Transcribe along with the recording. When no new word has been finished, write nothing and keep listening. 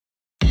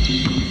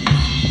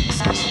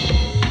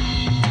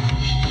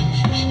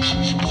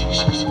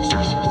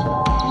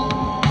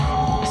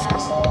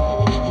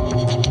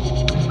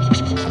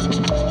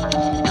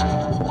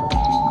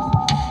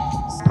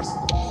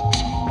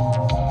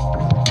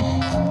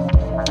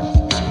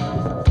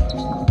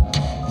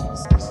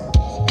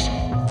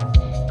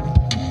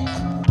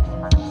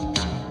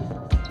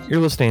You're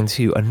listening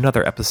to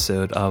another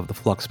episode of the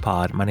Flux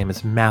Pod. My name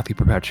is Matthew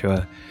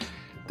Perpetua.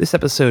 This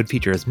episode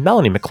features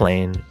Melanie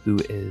McLean, who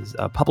is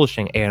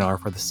publishing A&R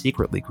for the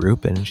Secretly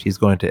Group, and she's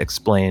going to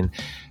explain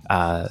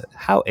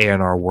how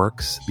A&R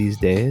works these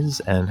days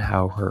and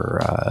how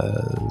her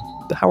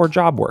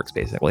job works,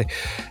 basically.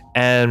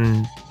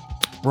 And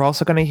we're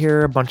also going to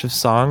hear a bunch of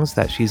songs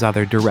that she's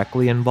either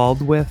directly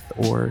involved with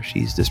or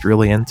she's just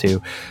really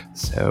into.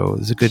 So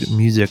this is a good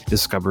music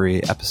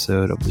discovery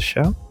episode of the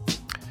show.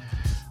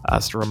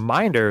 Just a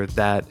reminder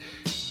that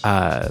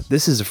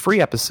this is a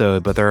free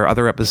episode, but there are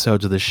other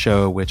episodes of the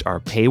show which are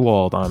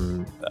paywalled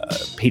on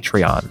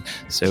Patreon.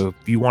 So if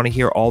you want to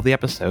hear all the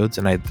episodes,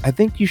 and I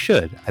think you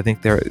should, I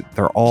think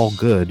they're all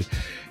good.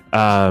 You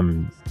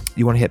want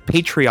to hit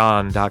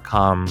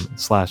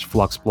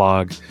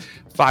patreon.com/fluxblog.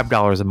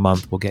 $5 a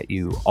month will get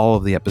you all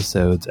of the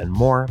episodes and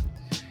more.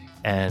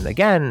 And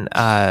again,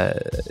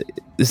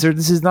 this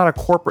is not a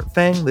corporate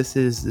thing. This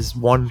is this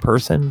one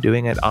person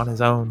doing it on his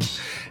own.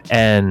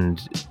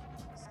 And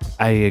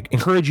I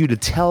encourage you to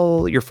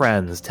tell your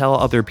friends, tell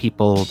other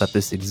people that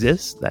this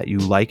exists, that you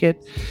like it.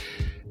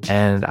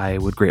 And I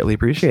would greatly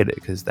appreciate it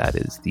because that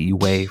is the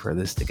way for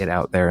this to get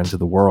out there into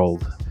the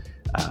world.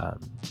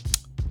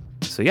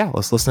 So yeah,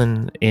 let's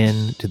listen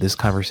in to this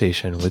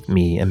conversation with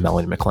me and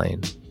Melanie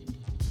McLean.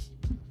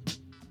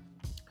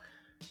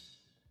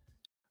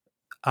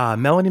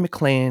 Melanie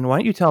McLean, why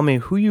don't you tell me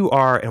who you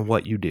are and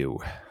what you do?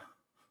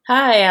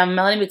 Hi, I'm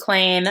Melanie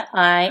McLean.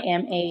 I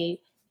am a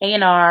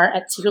A&R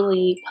at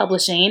Secretly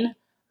Publishing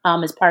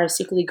as part of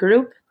Secretly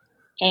Group,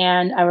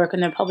 and I work on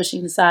their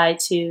publishing side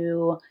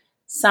to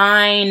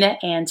sign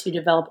and to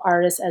develop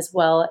artists as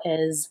well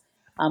as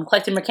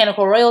collecting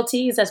mechanical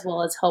royalties as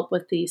well as help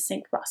with the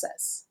sync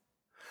process.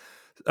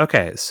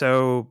 Okay,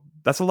 so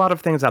that's a lot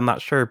of things I'm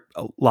not sure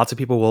lots of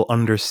people will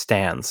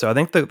understand. So I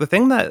think the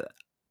thing that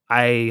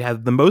I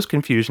have the most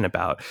confusion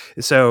about.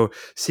 So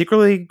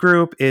Secretly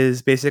Group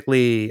is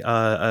basically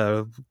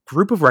a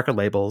group of record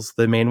labels,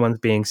 the main ones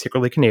being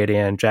Secretly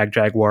Canadian,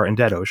 Jaguar, and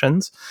Dead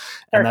Oceans.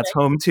 And that's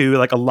home to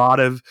like a lot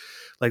of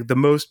like the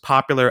most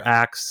popular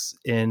acts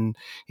in,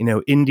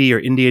 indie or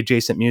indie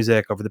adjacent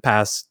music over the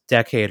past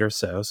decade or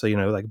so. So,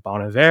 like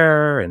Bon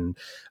Iver and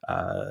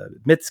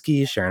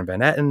Mitski, Sharon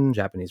Van Etten,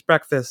 Japanese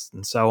Breakfast,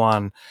 and so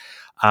on.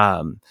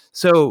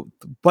 So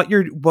what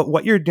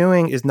you're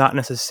doing is not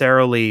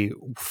necessarily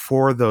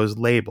for those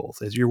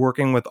labels, is you're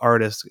working with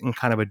artists in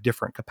kind of a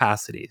different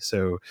capacity.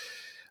 So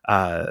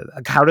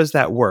how does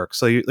that work?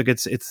 So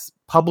it's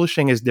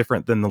publishing is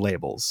different than the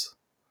labels.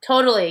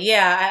 Totally.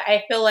 Yeah.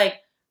 I feel like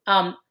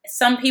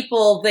some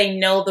people, they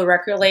know the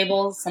record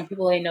labels, some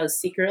people they know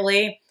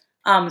secretly.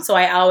 So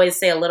I always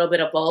say a little bit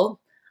of both.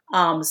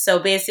 So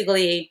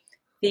basically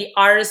the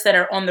artists that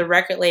are on the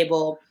record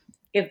label,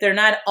 if they're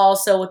not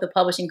also with the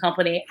publishing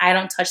company, I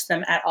don't touch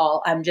them at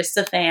all. I'm just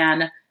a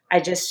fan. I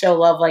just show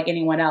love like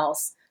anyone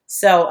else.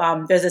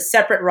 So there's a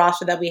separate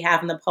roster that we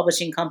have in the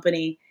publishing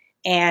company,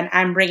 and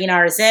I'm bringing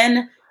ours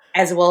in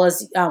as well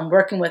as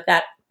working with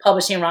that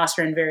publishing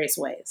roster in various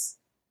ways.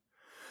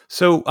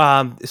 So,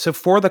 so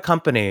for the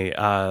company,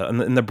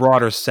 in the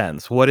broader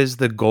sense, what is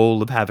the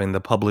goal of having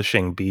the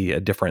publishing be a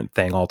different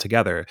thing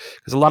altogether?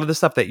 Because a lot of the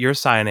stuff that you're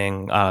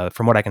signing,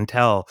 from what I can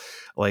tell,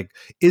 like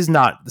is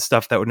not the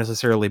stuff that would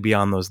necessarily be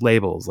on those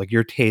labels. Like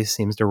your taste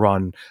seems to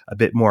run a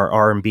bit more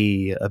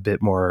R&B, a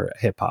bit more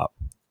hip hop.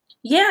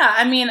 Yeah,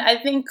 I mean,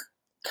 I think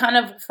kind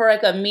of for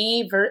like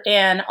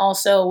and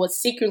also what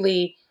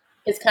Secretly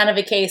is kind of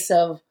a case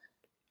of,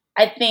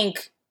 I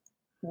think,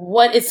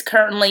 what is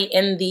currently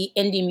in the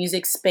indie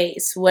music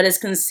space, what is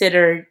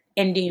considered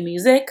indie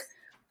music.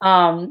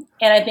 And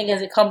I think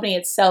as a company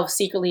itself,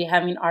 Secretly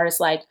having artists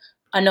like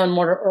Unknown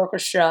Mortar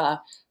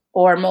Orchestra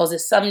or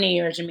Moses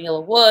Sumney or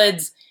Jamila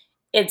Woods,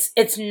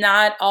 it's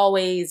not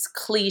always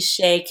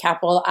cliche,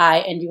 capital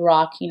I, indie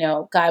rock,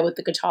 guy with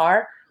the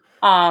guitar.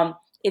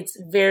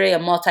 It's very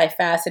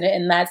multifaceted,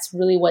 and that's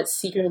really what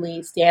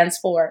Secretly stands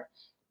for.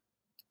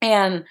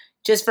 And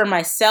just for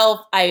myself,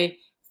 I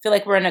feel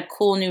like we're in a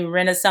cool new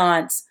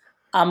renaissance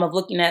of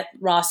looking at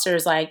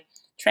rosters like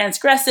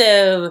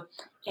Transgressive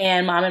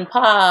and Mom and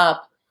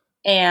Pop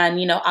and,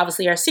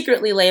 obviously our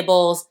Secretly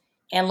labels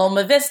and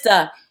Loma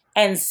Vista,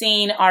 and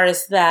seeing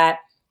artists that,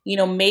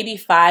 maybe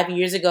 5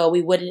 years ago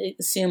we wouldn't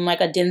assume like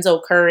a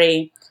Denzel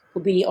Curry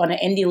would be on an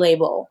indie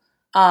label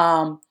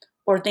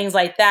or things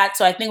like that.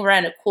 So I think we're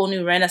in a cool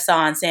new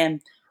renaissance,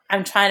 and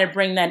I'm trying to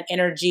bring that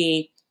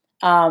energy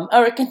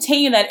or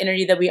continue that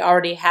energy that we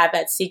already have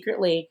at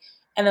Secretly.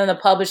 And then the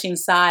publishing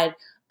side,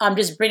 I'm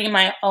just bringing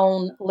my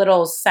own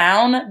little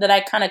sound that I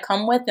kind of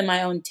come with in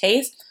my own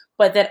taste,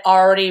 but that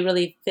already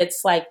really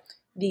fits like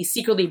the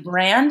Secretly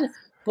brand,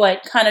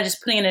 but kind of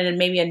just putting it in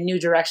maybe a new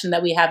direction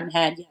that we haven't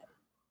had yet.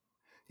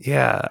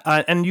 Yeah,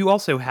 and you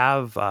also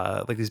have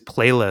like these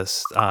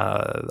playlists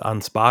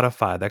on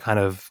Spotify that kind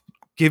of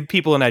give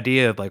people an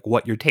idea of like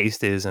what your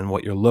taste is and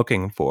what you're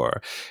looking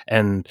for.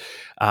 And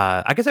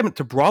I guess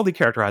to broadly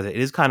characterize it,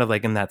 it is kind of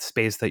like in that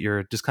space that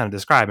you're just kind of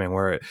describing,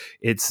 where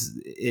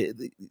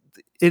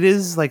it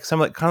is like some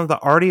like kind of the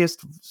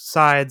artiest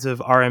sides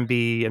of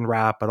R&B and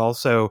rap, but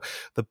also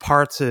the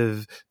parts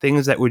of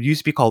things that would used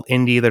to be called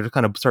indie that are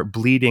kind of start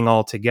bleeding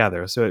all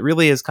together. So it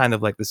really is kind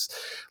of like this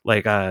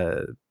like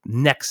a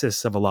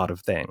nexus of a lot of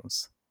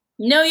things.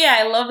 No, yeah,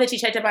 I love that you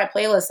checked out my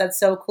playlist. That's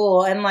so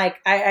cool. And like,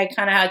 I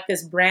kind of have like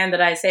this brand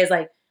that I say is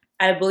like,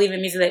 I believe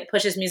in music that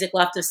pushes music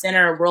left of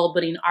center, world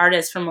beating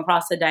artists from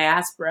across the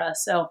diaspora.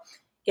 So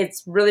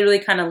it's really, really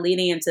kind of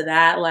leading into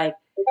that. Like,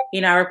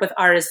 I work with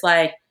artists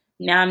like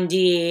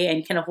Namdi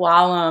and Kenneth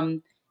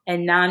Wallam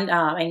and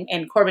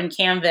and Corbin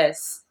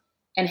Canvas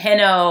and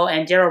Heno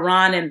and Daryl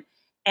Ron,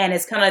 and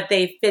it's kind of like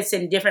they fits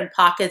in different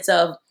pockets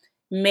of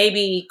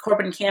maybe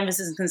Corbin Canvas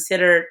is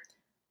considered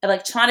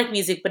electronic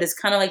music, but it's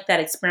kind of like that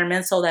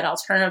experimental, that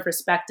alternative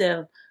perspective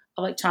of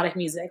electronic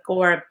music.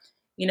 Or,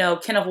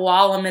 Kenneth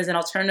Wallam is an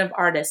alternative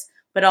artist,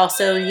 but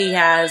also he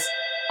has,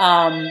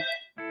 can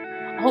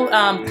we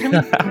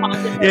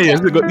pause it for a Yeah,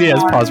 second? yeah,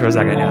 let's pause for a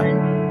second.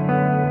 Yeah.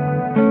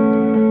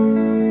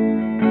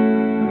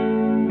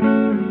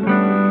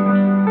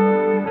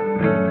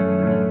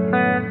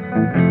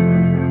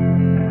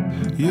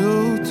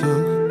 You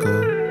took a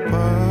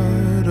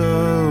part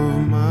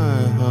of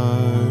my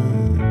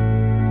heart.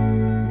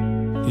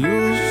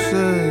 You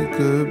said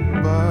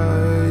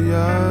goodbye,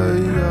 I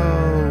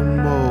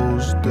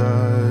almost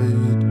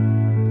died.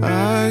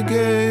 I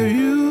gave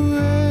you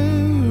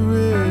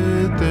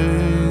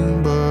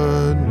everything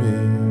but me.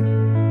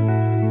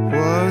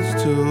 What's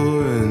to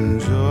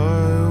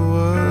enjoy,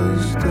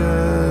 was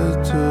there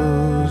to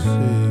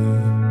see?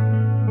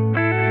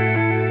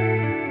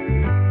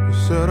 You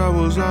said I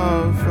was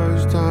our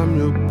first time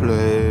you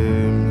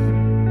played me.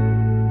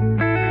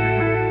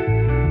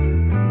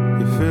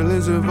 Your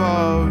feelings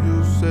evolve,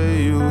 you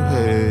say you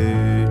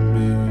hate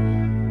me.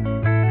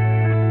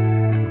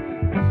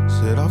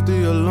 Set off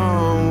the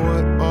alarm,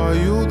 what are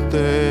you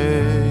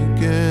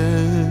thinking?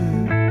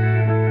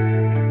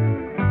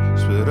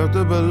 Split up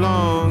the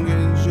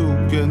belongings, you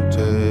can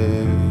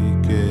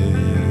take it.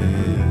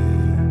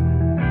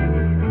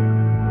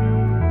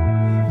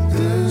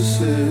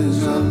 This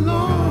is a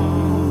long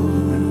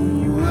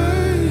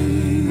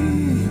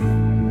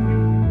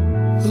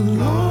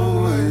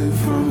way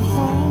from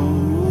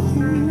home.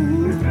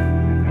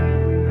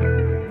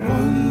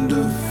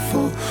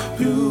 Wonderful,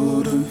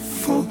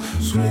 beautiful,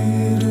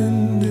 sweet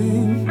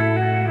ending.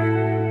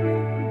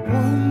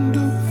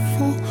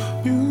 Wonderful,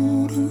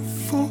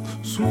 beautiful,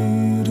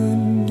 sweet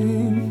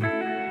ending.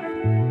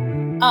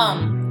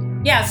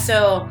 Yeah,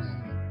 so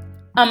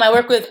I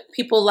work with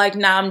people like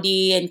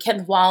Namdi and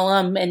Kenneth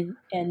Wallam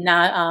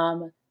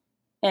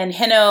and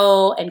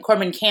Heno and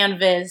Corbin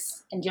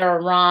Canvas and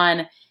Daryl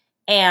Ron.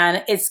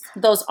 And it's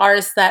those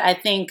artists that I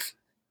think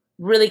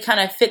really kind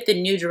of fit the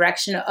new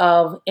direction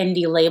of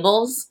indie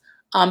labels,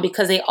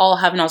 because they all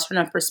have an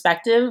alternative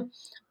perspective.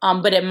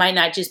 But it might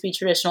not just be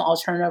traditional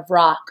alternative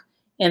rock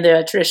in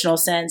the traditional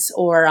sense,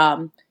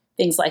 or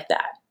things like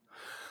that.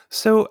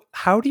 So,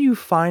 how do you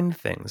find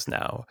things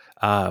now?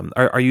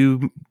 Are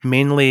you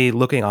mainly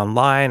looking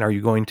online? Are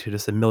you going to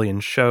just a million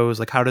shows?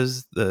 Like, how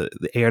does the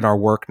A&R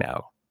work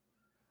now?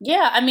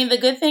 Yeah, I mean, the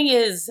good thing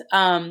is,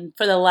 for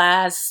the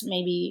last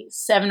maybe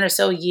 7 or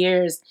so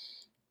years,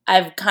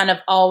 I've kind of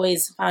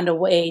always found a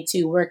way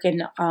to work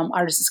in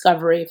artist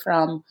discovery,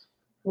 from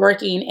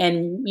working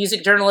in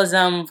music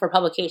journalism for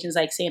publications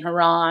like Saint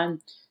Haran,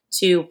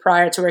 to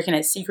prior to working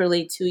at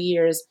Secretly 2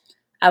 years,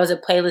 I was a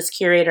playlist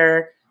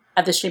curator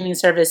at the streaming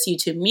service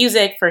YouTube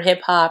Music for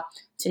hip hop,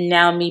 to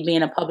now me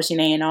being a publishing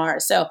A&R.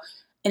 So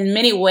in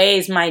many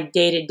ways, my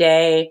day to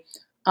day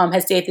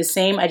has stayed the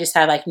same. I just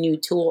have like new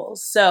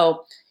tools.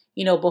 So,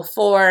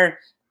 before,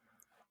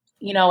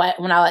 when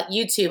I like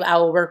YouTube, I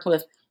will work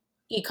with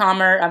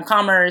e-commerce,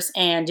 commerce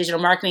and digital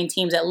marketing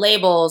teams at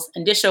labels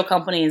and distro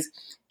companies,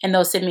 and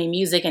they'll send me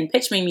music and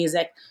pitch me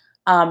music.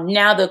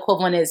 Now the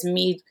equivalent is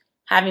me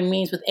having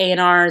meetings with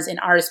A&Rs and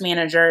artist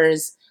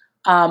managers,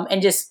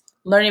 and just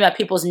learning about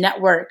people's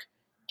network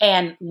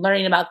and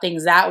learning about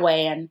things that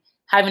way, and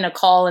having a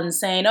call and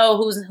saying, "Oh,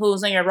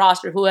 who's on your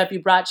roster? Who have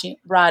you brought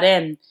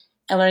in?"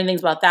 and learning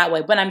things about that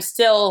way. But I'm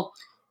still,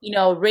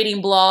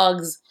 reading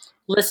blogs,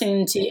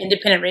 listening to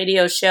independent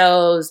radio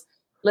shows,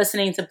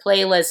 listening to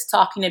playlists,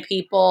 talking to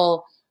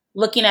people,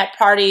 looking at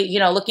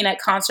looking at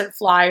concert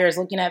flyers,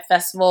 looking at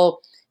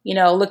festival,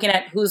 looking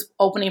at who's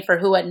opening for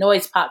who at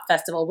Noise Pop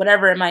Festival,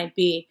 whatever it might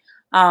be.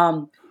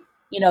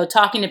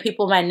 Talking to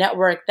people in my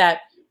network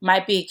that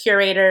might be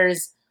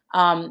curators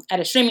at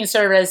a streaming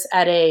service,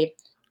 at a,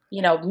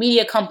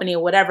 media company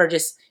or whatever,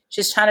 just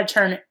trying to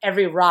turn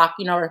every rock,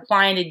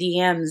 replying to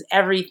DMs,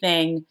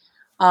 everything,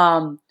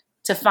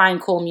 to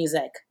find cool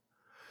music.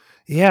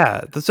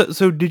 Yeah.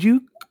 So did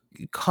you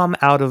come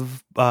out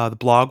of the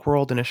blog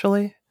world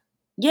initially?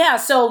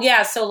 So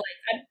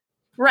like,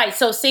 right.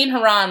 So Saint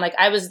Haran, like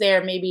I was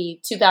there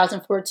maybe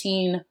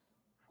 2014,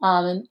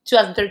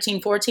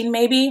 2013, 14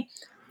 maybe.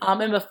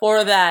 And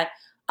before that,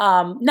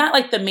 not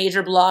like the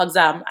major blogs.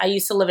 I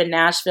used to live in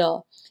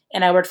Nashville,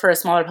 and I worked for a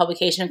smaller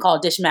publication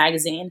called Dish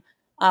Magazine,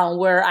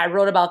 where I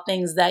wrote about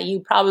things that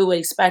you probably would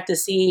expect to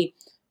see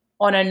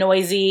on a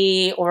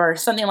Noisy or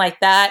something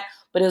like that,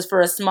 but it was for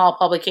a small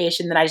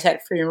publication that I just had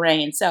free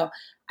reign. So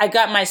I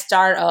got my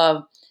start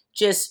of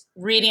just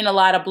reading a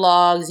lot of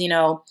blogs,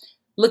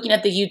 looking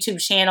at the YouTube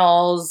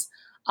channels,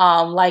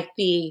 like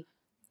the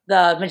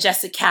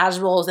Majestic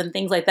Casuals and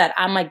things like that.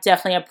 I'm like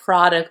definitely a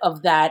product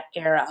of that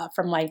era,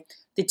 from like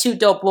the Two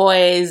Dope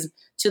Boys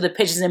to the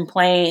Pitches and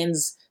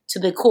Planes to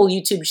the cool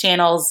YouTube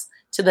channels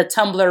to the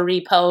Tumblr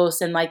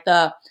reposts and like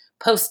the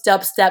post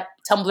dubstep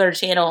Tumblr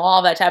channel,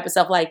 all that type of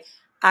stuff. Like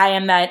I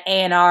am that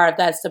A&R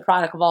that's the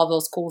product of all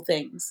those cool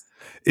things.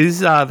 Is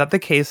that the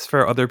case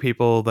for other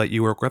people that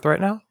you work with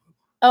right now?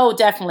 Oh,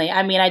 definitely.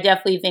 I mean, I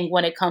definitely think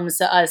when it comes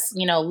to us,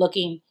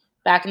 looking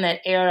back in that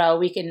era,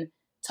 we can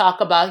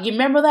talk about, you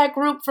remember that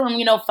group from,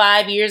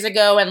 5 years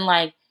ago? And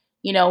like,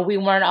 we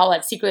weren't all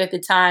at Secret at the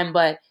time,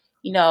 but,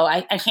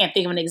 I can't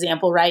think of an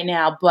example right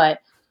now, but,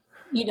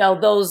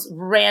 those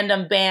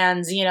random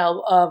bands,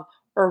 of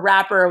or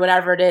rapper or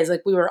whatever it is,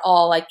 like we were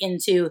all like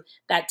into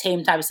that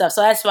same type of stuff.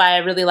 So that's why I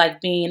really like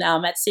being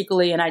at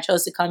Secretly, and I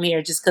chose to come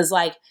here just because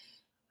like,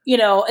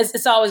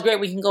 it's always great.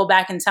 We can go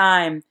back in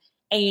time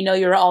and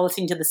you're all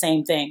listening to the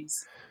same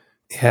things.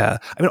 Yeah.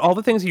 I mean, all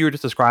the things that you were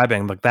just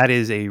describing, like that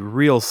is a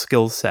real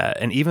skill set.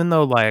 And even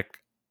though like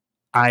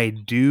I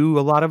do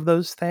a lot of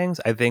those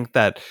things, I think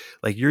that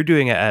like you're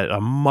doing it at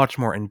a much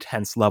more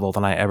intense level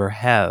than I ever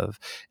have.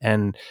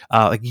 And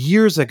like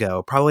years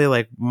ago, probably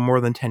like more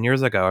than 10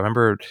 years ago, I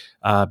remember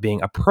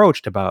being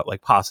approached about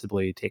like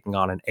possibly taking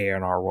on an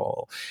A&R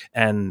role.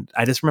 And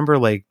I just remember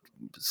like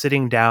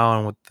sitting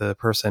down with the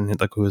person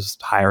who was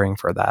hiring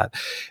for that,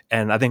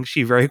 and I think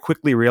she very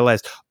quickly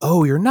realized,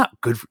 oh, you're not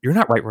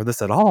right for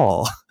this at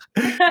all.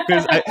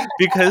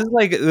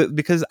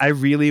 because I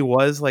really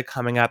was like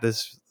coming at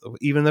this,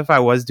 even if I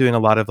was doing a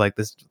lot of like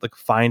this like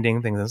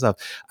finding things and stuff,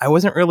 I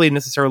wasn't really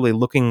necessarily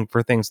looking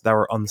for things that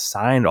were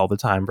unsigned all the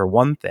time, for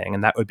one thing,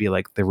 and that would be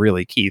like the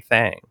really key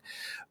thing.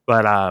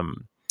 But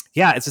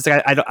yeah, it's just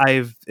like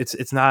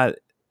it's not.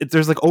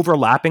 There's like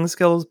overlapping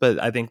skills,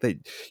 but I think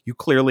that you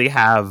clearly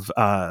have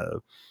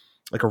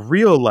like a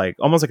real like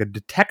almost like a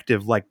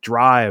detective like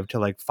drive to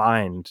like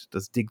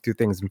just dig through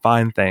things and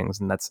find things,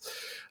 and that's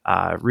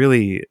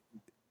really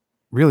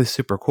really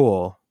super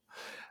cool.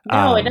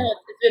 No, it is.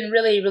 It's been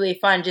really, really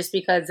fun just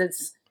because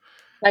it's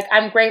like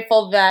I'm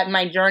grateful that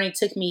my journey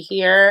took me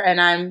here,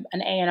 and I'm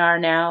an A&R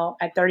now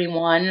at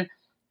 31.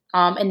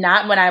 And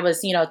not when I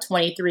was,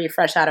 23,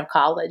 fresh out of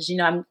college.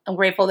 I'm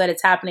grateful that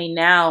it's happening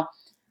now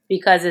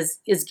because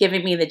it's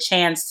giving me the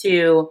chance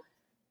to,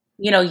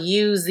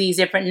 use these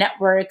different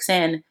networks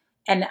and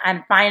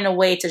find a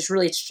way to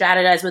really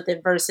strategize with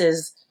it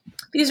versus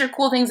these are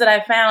cool things that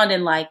I found.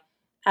 And like,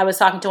 I was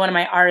talking to one of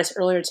my artists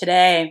earlier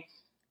today,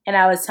 and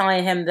I was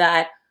telling him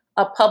that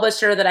a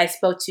publisher that I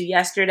spoke to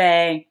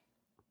yesterday,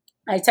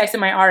 I texted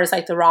my artist,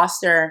 like the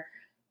roster,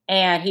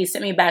 and he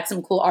sent me back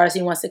some cool artists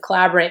he wants to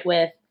collaborate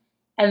with.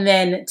 And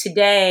then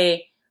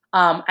today,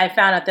 I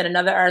found out that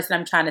another artist that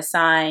I'm trying to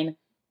sign,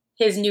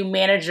 his new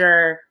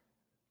manager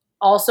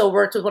also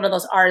worked with one of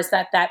those artists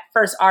that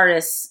first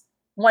artist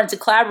wanted to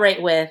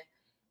collaborate with.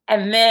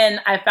 And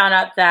then I found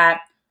out that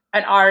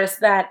an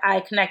artist that I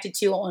connected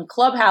to on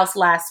Clubhouse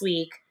last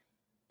week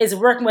is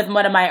working with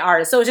one of my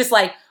artists. So it's just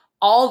like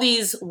all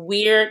these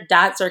weird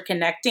dots are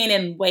connecting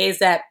in ways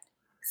that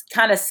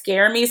kind of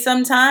scare me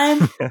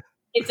sometimes.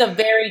 It's a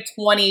very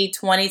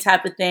 2020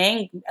 type of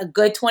thing, a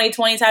good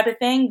 2020 type of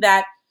thing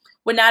that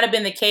would not have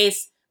been the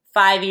case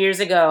 5 years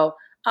ago.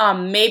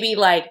 Maybe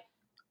like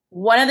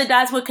one of the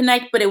dots would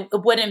connect, but it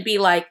wouldn't be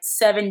like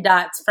 7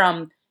 dots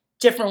from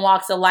different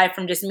walks of life,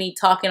 from just me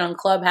talking on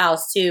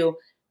Clubhouse to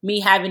me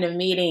having a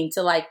meeting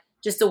to like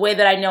just the way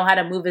that I know how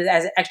to move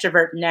as an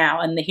extrovert now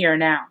and the here and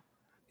now.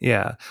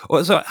 Yeah.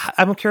 Well, so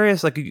I'm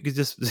curious, like you could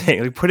just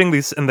say, like, putting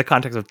these in the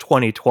context of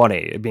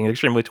 2020, being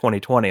extremely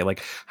 2020,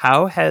 like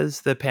how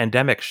has the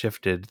pandemic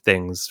shifted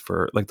things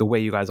for like the way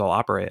you guys all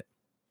operate?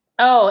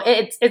 Oh,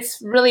 it's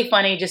really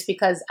funny just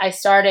because I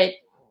started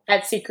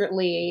at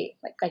Secretly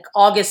like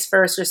August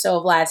 1st or so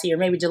of last year,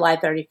 maybe July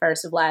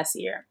 31st of last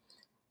year.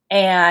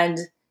 And,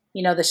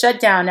 the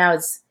shutdown now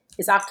it's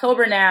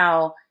October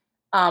now.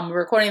 We're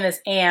recording this,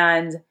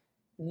 and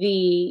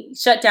the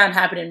shutdown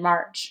happened in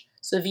March.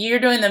 So if you're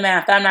doing the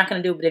math, I'm not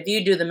going to do it, but if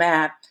you do the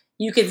math,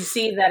 you can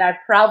see that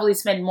I've probably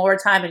spent more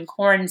time in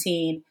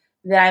quarantine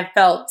than I've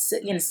felt,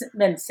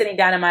 been sitting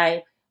down at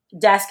my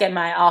desk at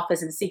my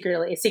office in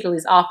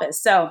Secretly's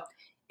office. So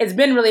it's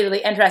been really,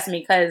 really interesting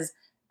because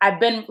I've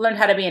learned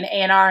how to be an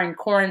A&R in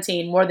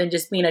quarantine more than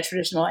just being a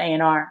traditional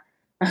A&R.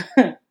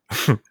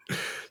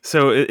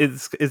 So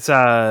it's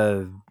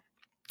kind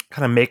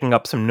of making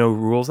up some no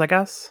rules, I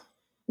guess.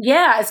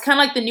 Yeah, it's kind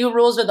of like the new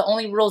rules are the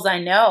only rules I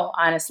know,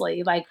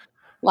 honestly. Like,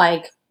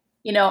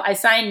 I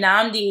signed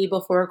Namdi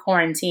before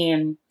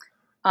quarantine.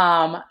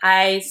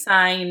 I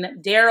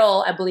signed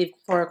Daryl, I believe,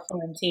 before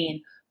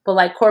quarantine. But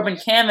like Corbin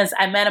Canvas,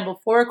 I met him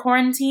before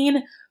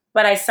quarantine,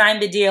 but I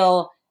signed the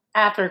deal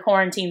after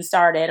quarantine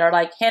started. Or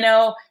like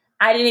Hino,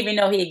 I didn't even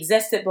know he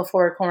existed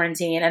before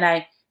quarantine. And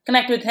I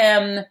connected with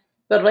him,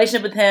 built a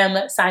relationship with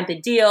him, signed the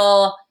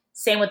deal,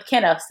 Same with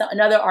Kenna,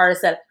 another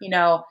artist that,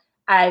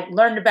 I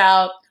learned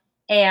about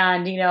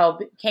and,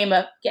 became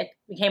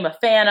a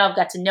fan of,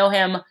 got to know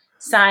him,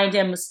 signed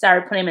him,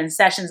 started putting him in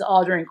sessions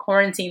all during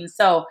quarantine.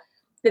 So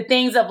the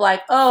things of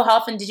like, oh, how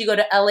often did you go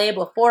to LA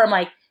before? I'm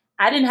like,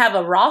 I didn't have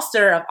a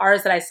roster of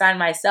artists that I signed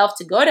myself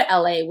to go to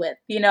LA with,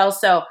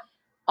 so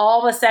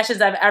all the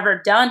sessions I've ever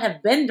done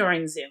have been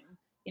during Zoom.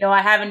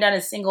 I haven't done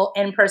a single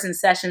in-person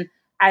session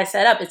I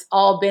set up. It's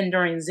all been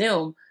during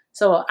Zoom.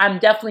 So I'm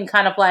definitely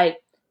kind of like,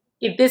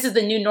 if this is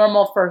the new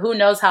normal for who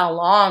knows how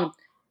long,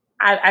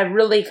 I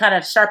really kind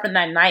of sharpened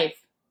that knife.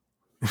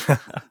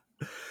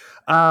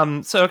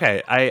 So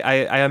okay,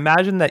 I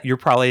imagine that you'll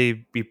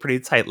probably be pretty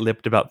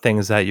tight-lipped about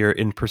things that you're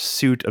in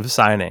pursuit of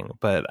signing.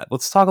 But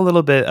let's talk a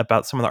little bit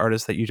about some of the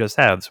artists that you just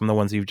have, some of the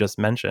ones you've just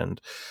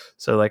mentioned.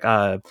 So like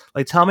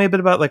tell me a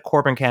bit about like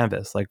Corbin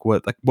Canvas. Like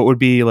what would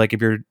be like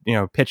if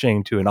you're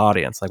pitching to an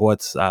audience? Like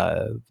what's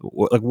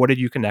what did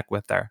you connect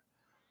with there?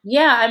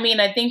 Yeah, I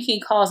mean, I think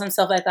he calls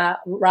himself like a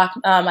rock,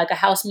 like a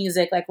house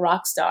music like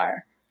rock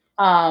star,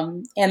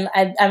 and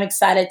I'm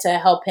excited to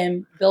help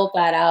him build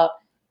that out.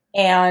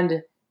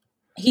 And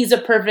he's a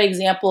perfect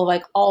example of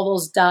like all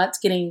those dots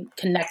getting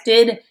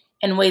connected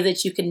in ways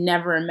that you could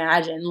never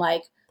imagine.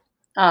 Like,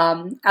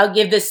 I'll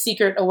give this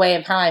secret away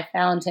of how I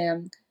found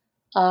him.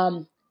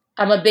 I'm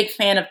a big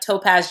fan of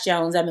Topaz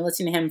Jones. I've been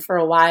listening to him for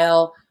a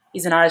while.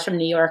 He's an artist from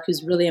New York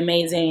who's really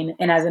amazing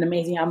and has an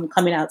amazing album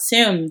coming out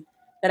soon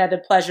that I had the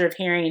pleasure of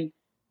hearing.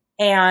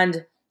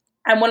 And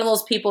I'm one of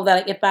those people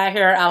that if I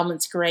hear our album,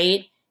 it's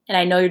great. And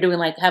I know you're doing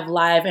like have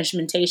live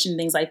instrumentation,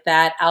 things like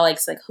that.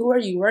 Alex, like, who are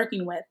you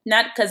working with?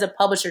 Not because of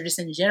publisher, just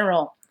in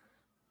general.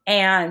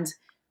 And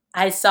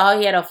I saw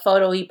he had a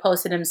photo he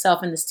posted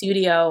himself in the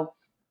studio,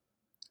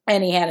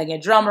 and he had like a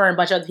drummer and a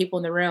bunch of other people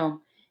in the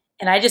room.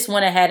 And I just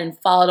went ahead and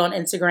followed on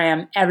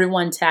Instagram,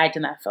 everyone tagged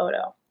in that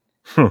photo.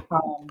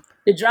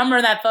 The drummer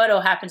in that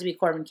photo happened to be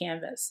Corbin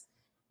Canvas.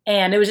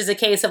 And it was just a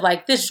case of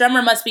like, this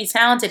drummer must be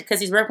talented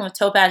because he's working with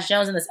Topaz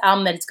Jones and this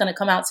album that it's going to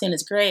come out soon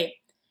is great.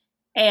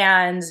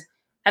 And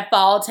I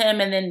followed him,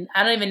 and then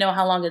I don't even know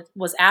how long it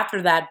was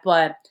after that,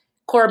 but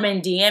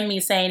Corbin DM'd me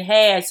saying,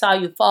 hey, I saw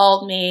you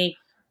followed me.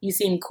 You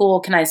seem cool.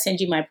 Can I send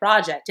you my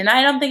project? And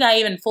I don't think I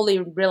even fully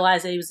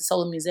realized that he was a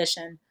solo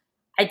musician.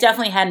 I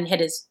definitely hadn't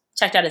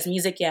checked out his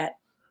music yet.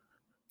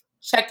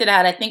 Checked it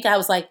out. I think I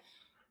was like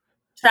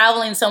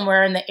traveling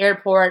somewhere in the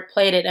airport,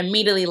 played it,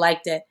 immediately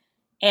liked it.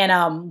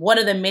 And one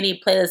of the many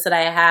playlists that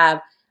I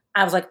have,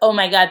 I was like, oh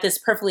my God, this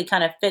perfectly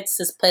kind of fits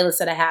this playlist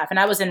that I have. And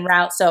I was en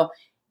route, so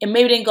it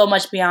maybe didn't go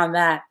much beyond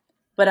that.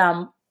 But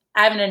I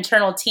have an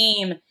internal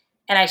team,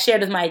 and I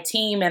shared with my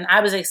team, and I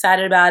was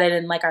excited about it.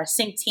 And like our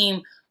sync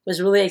team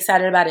was really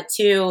excited about it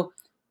too.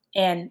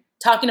 And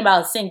talking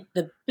about sync,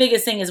 the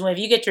biggest thing is when if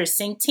you get your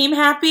sync team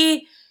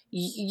happy,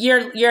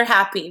 you're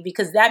happy,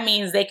 because that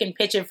means they can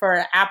pitch it for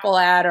an Apple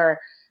ad or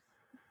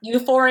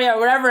Euphoria or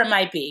whatever it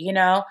might be,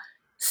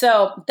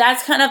 So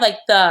that's kind of like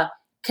the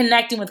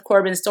connecting with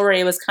Corbin's story.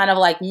 It was kind of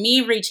like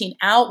me reaching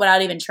out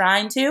without even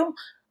trying to.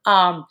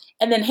 And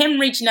then him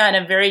reaching out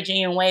in a very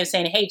genuine way of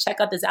saying, hey, check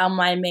out this album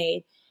I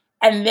made.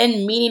 And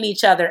then meeting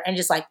each other and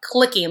just like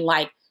clicking,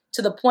 like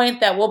to the point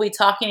that we'll be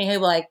talking and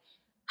he'll be like,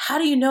 how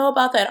do you know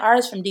about that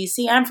artist from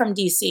DC? I'm from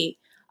DC.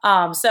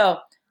 So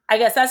I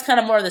guess that's kind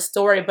of more of the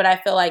story, but I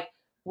feel like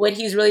what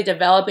he's really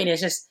developing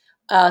is just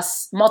a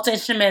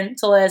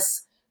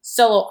multi-instrumentalist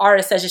solo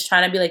artist that's just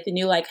trying to be like the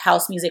new like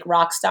house music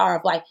rock star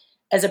of like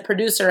as a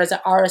producer, as an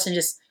artist, and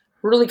just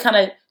really kind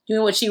of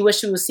doing what you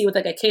wish you would see with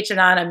like a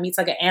Kaytranada meets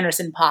like an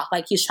Anderson .Paak.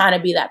 Like he's trying to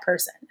be that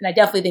person. And I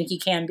definitely think he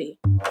can be.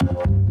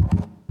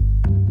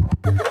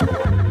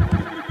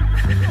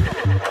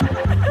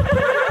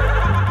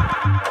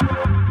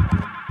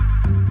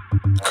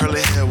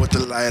 Curly hair with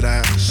the light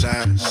eyes,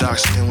 dark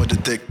skin with the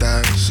thick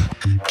thighs.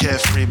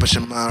 Carefree, but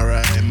your mind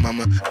right,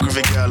 mama.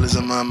 Groovy girl is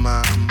on my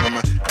mind,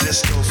 mama.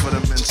 Disco for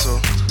the mental,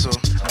 so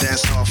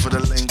dance hall for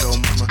the lingo,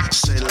 mama.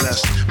 Say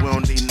less, we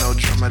don't need no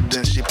drama.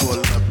 Then she pull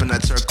up in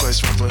that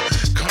turquoise romper.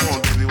 Come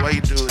on, baby, why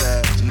you do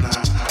that? Nah,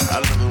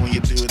 I love it when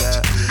you do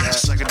that.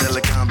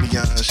 Psychedelic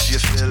ambiance, you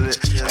feel it.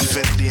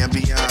 Infinity and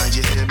beyond,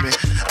 you hear me?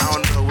 I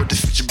don't know what the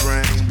future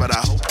bring, but I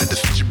hope that the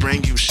future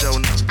bring you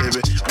showing up, baby.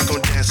 We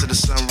gon' dance to the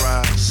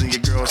sunrise, and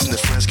your girls and the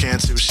friends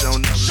can too,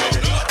 showing up,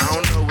 baby. I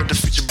don't know what the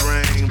future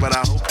bring, but I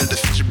hope that the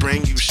future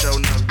bring you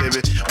showing up, baby.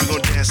 We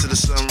gon' dance to the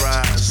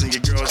sunrise, and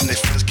your girls and their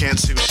friends can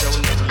too,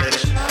 showing up, baby.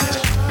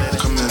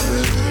 Come here,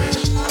 baby.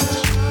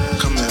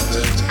 Come here,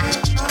 baby.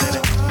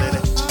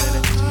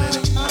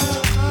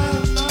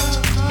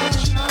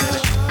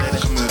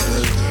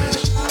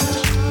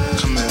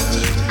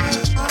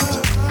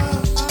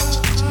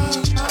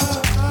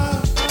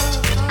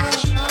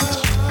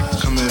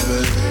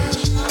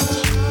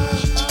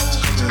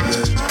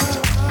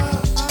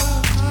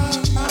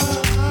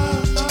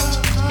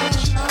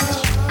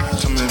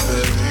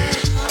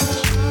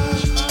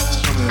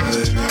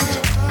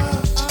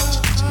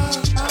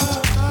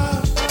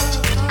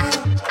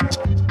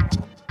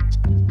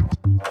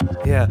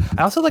 Yeah,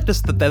 I also like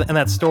just in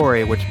that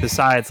story, which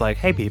besides like,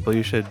 hey people,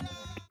 you should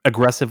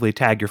aggressively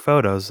tag your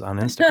photos on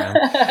Instagram.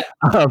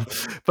 um,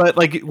 but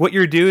like what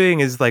you're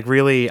doing is like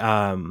really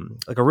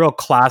like a real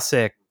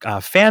classic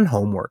fan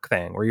homework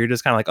thing where you're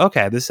just kind of like,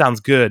 okay, this sounds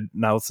good.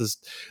 Now let's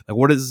just like,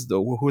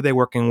 who are they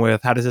working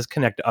with? How does this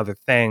connect to other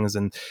things?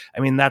 And I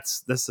mean,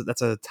 that's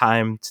a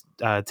time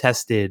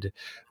tested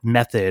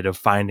method of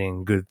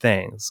finding good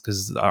things,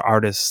 because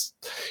artists,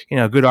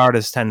 good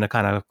artists tend to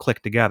kind of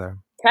click together.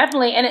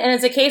 Definitely. And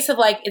it's a case of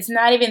like, it's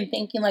not even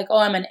thinking like, oh,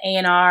 I'm an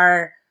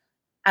A&R,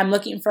 I'm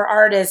looking for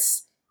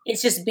artists.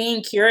 It's just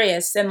being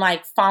curious and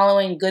like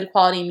following good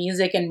quality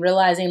music and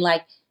realizing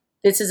like,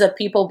 this is a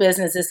people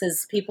business. This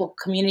is people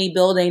community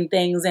building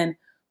things, and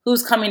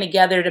who's coming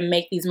together to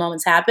make these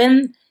moments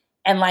happen,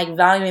 and like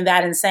valuing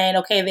that and saying,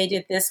 okay, they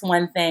did this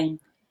one thing.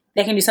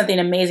 They can do something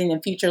amazing in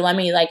the future. Let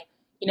me like,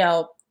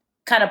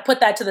 kind of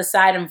put that to the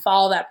side and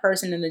follow that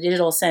person in the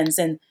digital sense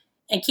and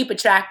keep a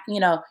track,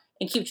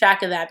 and keep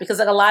track of that. Because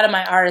like a lot of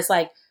my artists,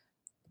 like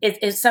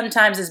it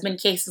sometimes has been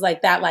cases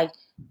like that. Like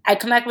I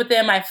connect with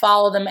them, I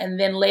follow them, and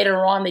then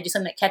later on they do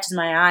something that catches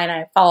my eye and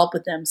I follow up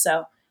with them.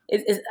 So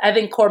I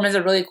think Corbin's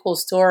a really cool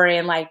story,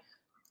 and like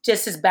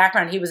just his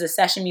background. He was a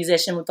session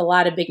musician with a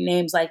lot of big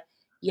names like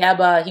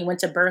Yeba. He went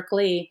to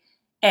Berkeley,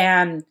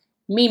 and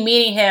me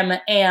meeting him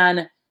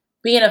and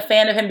being a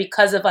fan of him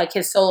because of like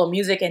his solo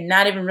music and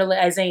not even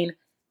realizing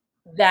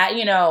that,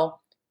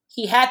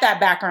 he had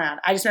that background.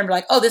 I just remember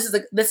like, oh, this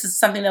is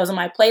something that was on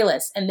my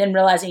playlist, and then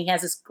realizing he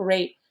has this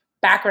great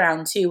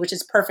background too, which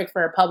is perfect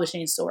for a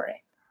publishing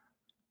story.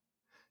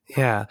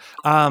 Yeah.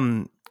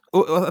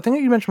 I think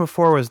that you mentioned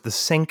before was the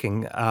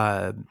syncing.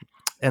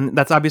 And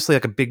that's obviously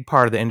like a big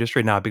part of the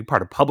industry now, a big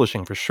part of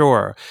publishing for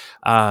sure.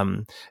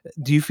 Do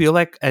you feel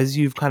like as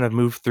you've kind of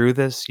moved through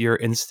this, your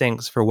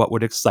instincts for what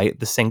would excite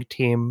the sync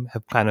team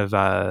have kind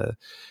of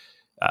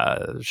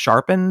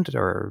sharpened,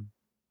 or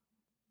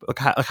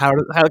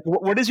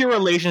what is your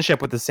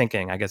relationship with the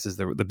syncing, I guess is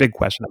the big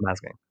question I'm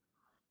asking.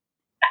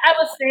 I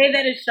would say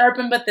that it's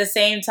sharpened, but at the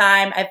same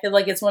time, I feel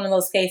like it's one of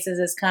those cases.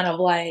 It's kind of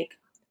like,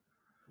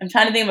 I'm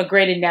trying to think of a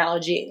great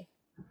analogy.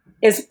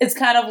 It's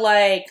kind of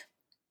like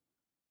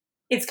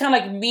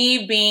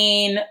me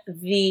being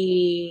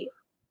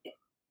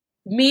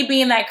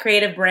that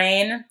creative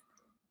brain,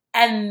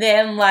 and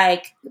then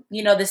like,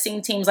 the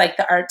sing team's like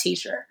the art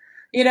teacher,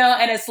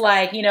 and it's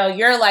like,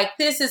 you're like,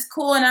 this is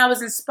cool, and I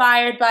was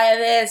inspired by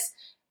this,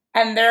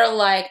 and they're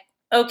like,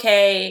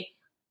 okay,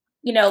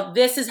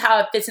 this is how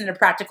it fits into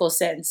practical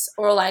sense.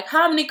 Or like,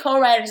 how many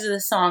co-writers does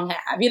this song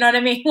have? You know what I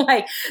mean?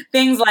 Like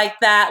things like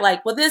that.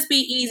 Like, will this be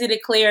easy to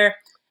clear?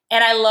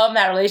 And I love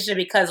that relationship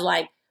because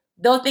like,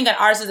 they'll think an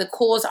artist is the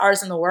coolest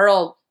artist in the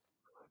world,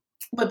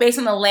 but based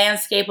on the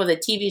landscape of the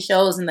TV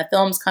shows and the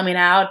films coming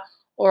out,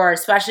 or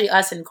especially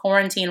us in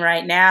quarantine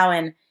right now,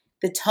 and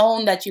the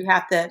tone that you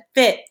have to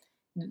fit,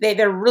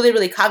 they're really,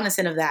 really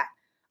cognizant of that.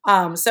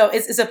 So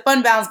it's a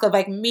fun balance of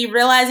like me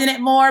realizing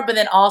it more, but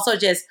then also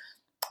just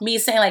me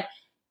saying like,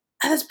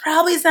 this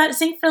probably is not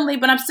sync friendly,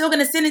 but I'm still going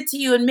to send it to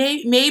you. And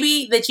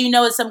maybe that,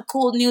 it's some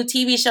cool new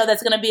TV show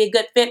that's going to be a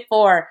good fit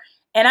for.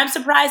 And I'm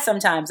surprised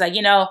sometimes, like,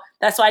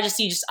 that's why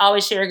you just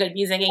always share good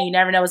music, and you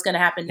never know what's going to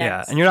happen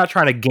next. Yeah. And you're not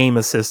trying to game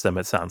a system,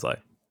 it sounds like.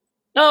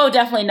 No,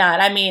 definitely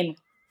not. I mean,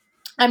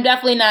 I'm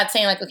definitely not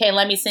saying like, okay,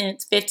 let me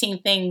send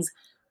 15 things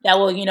that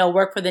will,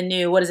 work for the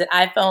new, what is it,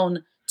 iPhone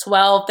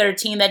 12,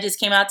 13 that just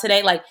came out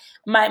today. Like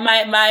my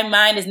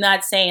mind is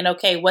not saying,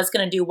 okay, what's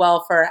going to do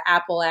well for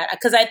Apple at,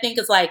 because I think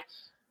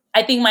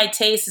my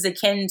taste is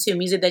akin to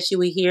music that you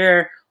would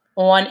hear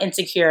on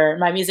Insecure.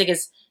 My music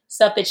is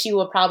stuff that you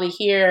would probably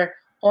hear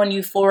on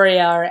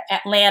Euphoria or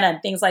Atlanta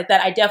and things like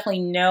that. I definitely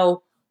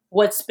know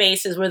what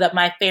spaces where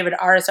my favorite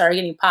artists are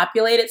getting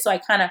populated. So I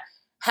kind of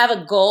have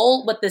a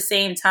goal, but at the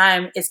same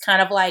time, it's kind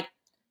of like,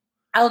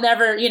 I'll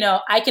never,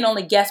 I can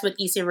only guess what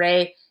Issa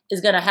Rae is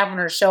going to have on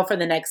her show for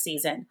the next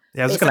season.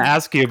 Yeah, I was just going to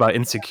ask you about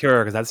Insecure,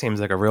 because that seems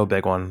like a real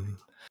big one.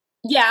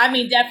 Yeah, I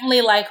mean,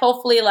 definitely, like,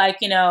 hopefully, like,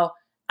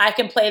 I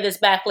can play this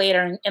back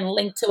later and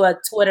link to a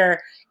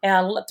Twitter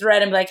and a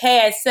thread and be like,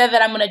 hey, I said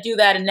that I'm going to do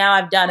that, and now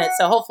I've done it.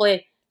 So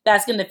hopefully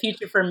that's in the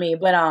future for me.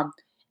 But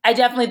I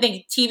definitely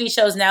think TV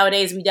shows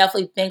nowadays, we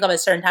definitely think of a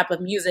certain type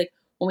of music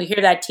when we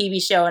hear that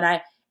TV show.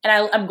 And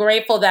I'm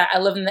grateful that I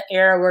live in the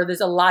era where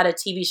there's a lot of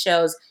TV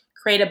shows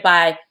created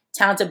by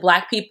talented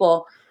Black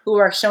people who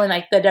are showing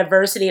like the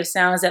diversity of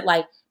sounds that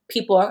like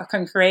people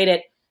can create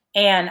it.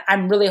 And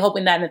I'm really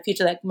hoping that in the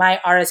future, like my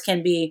artists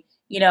can be,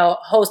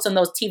 host on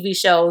those TV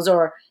shows,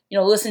 or,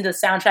 listen to the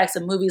soundtracks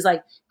of movies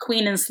like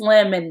Queen and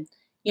Slim, and,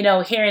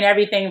 hearing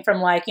everything from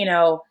like,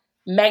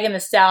 Megan Thee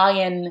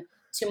Stallion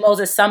to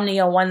Moses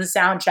Sumney on one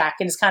soundtrack.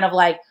 And it's kind of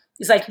like,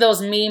 it's like those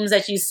memes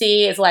that you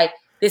see. It's like,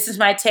 this is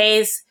my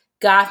taste.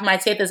 Goth, my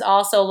taste is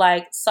also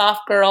like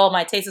soft girl.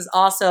 My taste is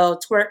also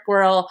twerk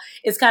girl.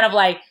 It's kind of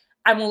like,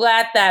 I'm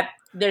glad that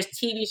there's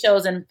TV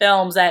shows and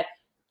films that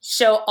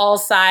show all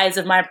sides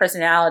of my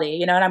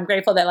personality, and I'm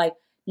grateful that like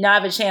now I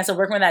have a chance of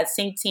working with that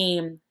sync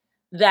team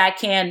that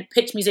can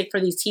pitch music for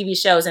these TV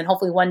shows, and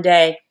hopefully one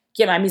day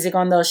get my music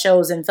on those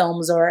shows and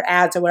films or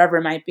ads or whatever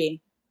it might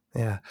be.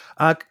 Yeah.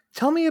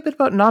 Tell me a bit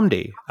about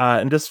Namdi,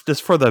 and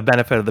just for the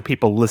benefit of the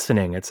people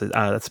listening, it's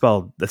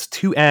spelled that's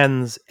two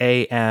N's,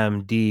 Amdi,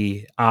 and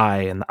the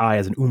I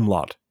is an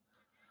umlaut.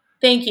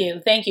 Thank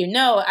you. Thank you.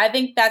 No, I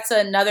think that's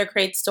another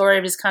great story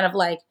of just kind of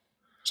like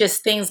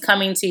just things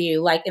coming to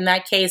you. Like in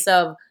that case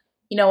of,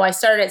 I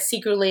started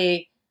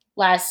Secretly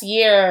last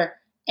year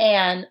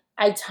and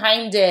I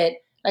timed it.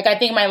 Like I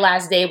think my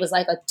last day was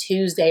like a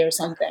Tuesday or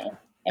something.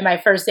 And my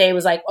first day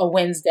was like a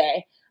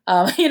Wednesday.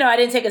 I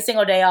didn't take a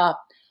single day off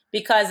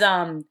because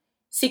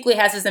Secretly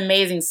has this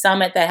amazing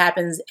summit that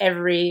happens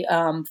every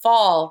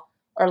fall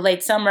or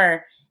late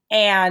summer.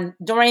 And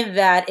during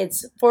that,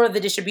 it's for the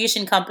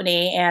distribution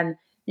company, and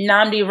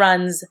Namdi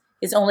runs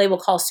his own label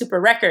called Super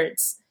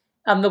Records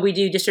that we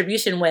do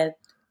distribution with.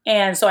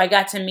 And so I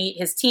got to meet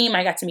his team.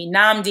 I got to meet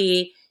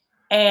Namdi.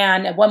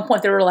 And at one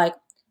point they were like,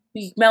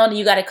 Melanie,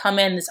 you got to come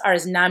in. This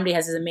artist Namdi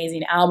has this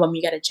amazing album.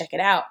 You got to check it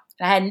out.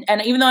 And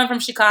even though I'm from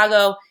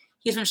Chicago,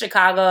 he's from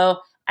Chicago,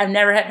 I've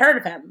never had heard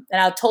of him.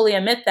 And I'll totally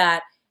admit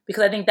that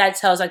because I think that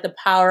tells like the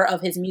power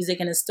of his music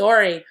and his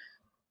story.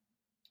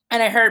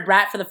 And I heard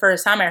Brat for the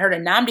first time. I heard a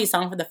Namdi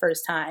song for the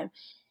first time.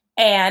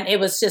 And it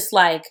was just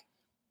like,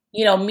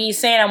 me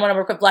saying I want to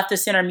work with left of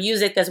center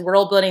music that's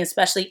world building,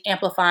 especially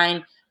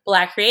amplifying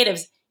Black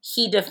creatives.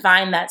 He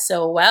defined that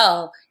so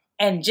well.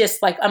 And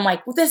just like, I'm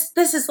like, well, this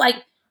is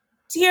like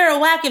Tierra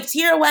Whack. If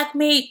Tierra Whack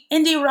made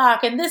indie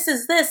rock and this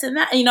is this and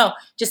that,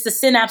 just the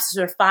synapses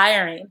were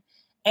firing.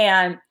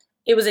 And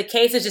it was a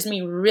case of just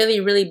me really,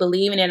 really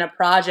believing in a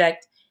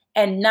project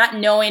and not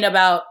knowing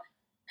about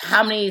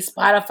how many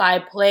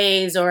Spotify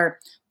plays or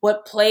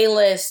what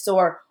playlists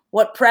or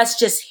what press,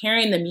 just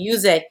hearing the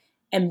music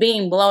and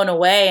being blown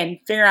away and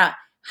figuring out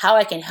how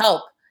I can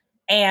help.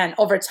 And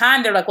over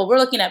time, they're like, well, we're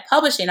looking at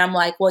publishing. I'm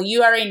like, well,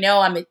 you already know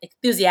I'm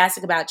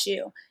enthusiastic about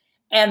you.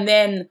 And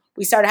then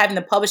we started having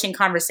the publishing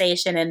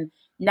conversation. And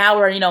now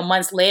we're,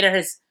 months later,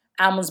 his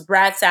album's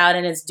Brat's out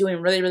and it's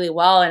doing really, really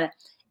well. And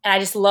I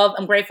just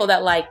I'm grateful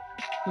that like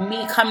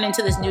me coming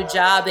into this new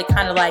job, they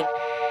kind of like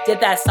did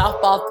that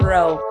softball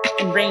throw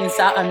and bringing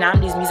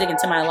Namdi's music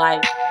into my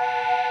life.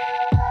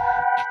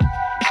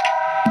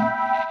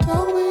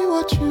 Tell me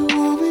what you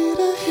want me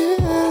to hear.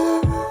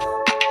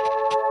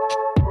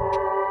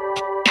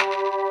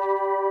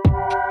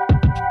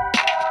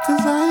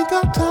 Cause I ain't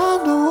got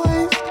time to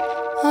waste.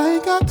 I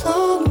ain't got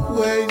time to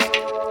waste.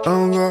 I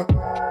don't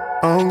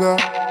got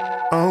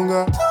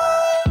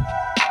time.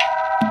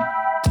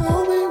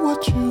 Tell me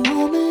what you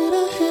want me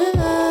to hear.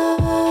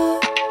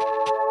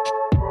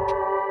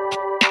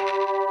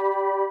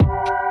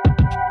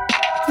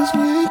 Cause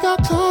we ain't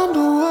got time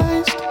to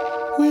waste.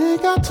 We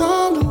ain't got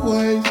time to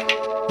waste.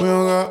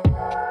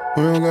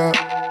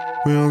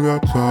 We don't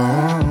got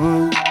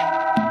time.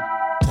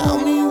 Tell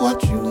me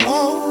what you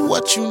want,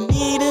 what you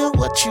need, and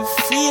what you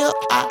feel.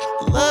 I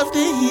love to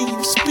hear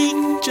you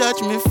speak,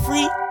 judgment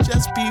free,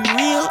 just be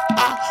real.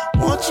 I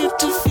want you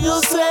to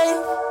feel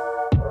safe.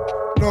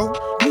 No,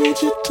 need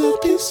you to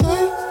be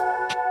safe.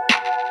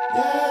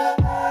 Yeah.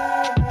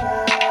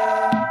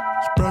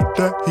 Spread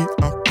that heat,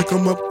 I pick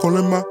 'em up,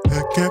 calling my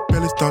head, can't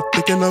barely start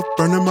thinking of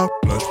burning my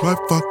flesh. Right,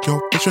 fuck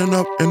yo, pushing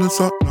up in the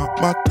sun, not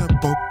my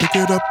tempo. Pick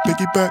it up,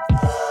 piggyback.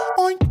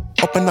 Oink.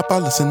 Open up, I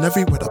listen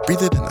every word, I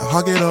breathe it and I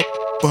hug it up.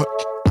 But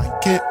I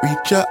can't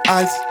reach your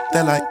eyes,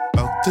 they're like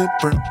melted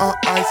burnt on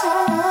ice.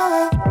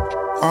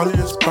 All of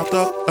this popped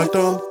up like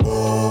them.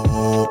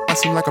 Oh, I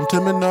seem like I'm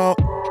timid now.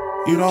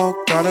 You don't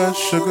gotta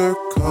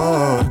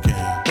sugarcoat.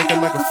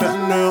 Thinking like a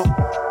fentanyl.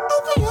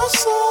 Open your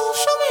soul,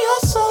 show me your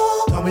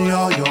soul. Tell me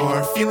all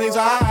your feelings,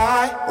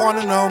 I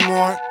wanna know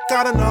more.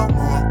 Gotta know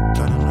more.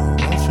 Gotta know,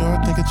 I'm sure I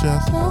think it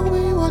just. Tell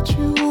me what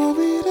you want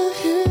me to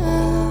hear.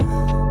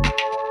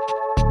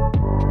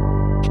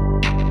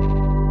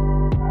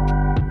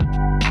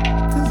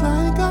 Cause I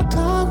ain't got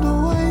time to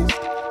waste.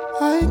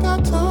 I ain't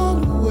got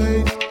time to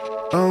waste.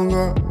 I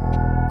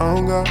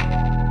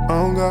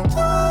don't got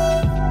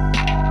time.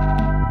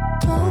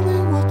 Tell me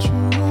what you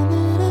want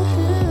me to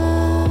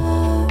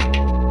hear.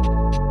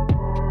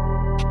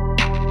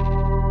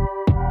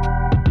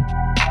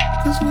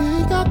 Cause we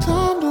ain't got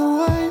time to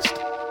waste.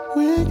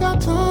 We ain't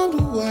got time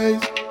to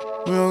waste.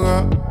 We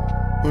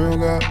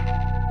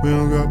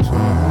don't got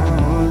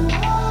time.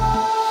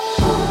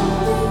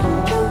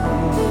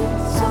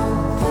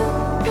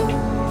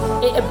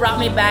 It brought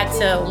me back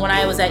to when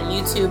I was at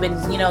YouTube and,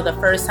 the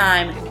first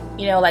time,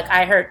 like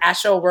I heard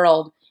Astro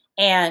World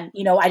and,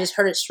 I just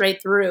heard it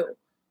straight through.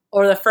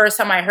 Or the first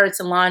time I heard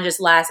Solange's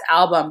last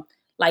album,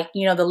 like,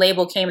 the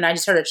label came and I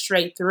just heard it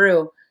straight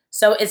through.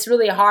 So it's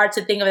really hard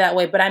to think of it that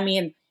way. But I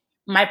mean,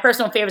 my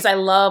personal favorites, I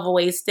love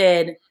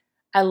Wasted.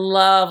 I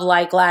love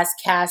like Glass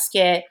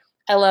Casket.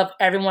 I love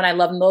Everyone I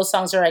Love. And those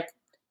songs are like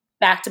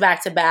back to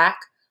back to back.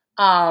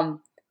 And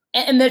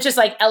there's just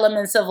like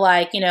elements of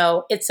like,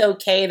 It's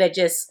Okay that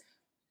just,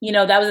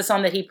 that was a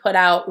song that he put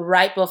out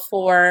right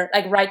before,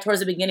 like right towards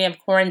the beginning of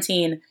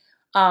quarantine.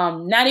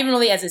 Not even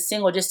really as a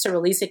single, just to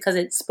release it because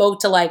it spoke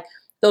to like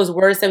those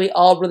words that we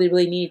all really,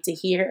 really needed to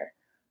hear.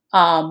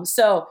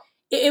 So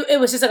it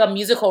was just like a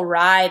musical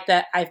ride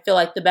that I feel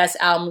like the best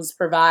albums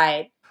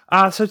provide.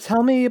 So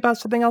tell me about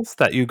something else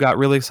that you got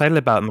really excited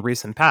about in the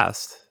recent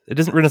past. It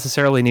doesn't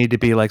necessarily need to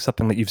be like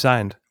something that you've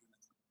signed.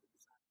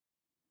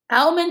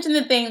 I'll mention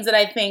the things that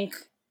I think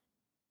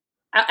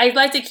I'd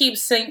like to keep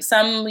some,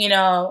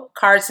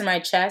 cards in my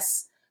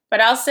chest, but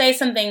I'll say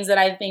some things that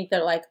I think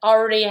that like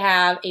already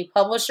have a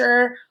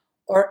publisher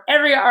or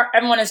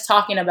everyone is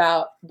talking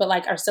about, but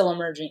like are still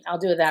emerging. I'll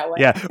do it that way.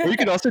 Yeah, or you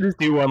could also just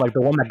do one like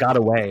the one that got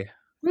away.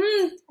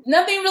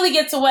 Nothing really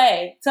gets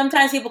away.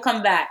 Sometimes people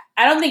come back.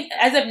 I don't think,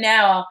 as of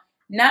now,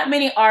 not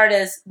many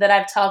artists that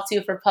I've talked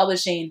to for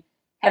publishing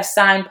have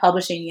signed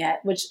publishing yet,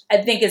 which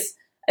I think is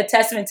a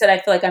testament to that.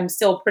 I feel like I'm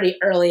still pretty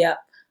early up.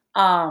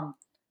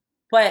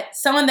 But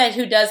someone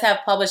who does have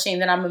publishing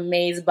that I'm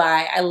amazed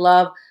by, I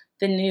love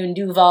the new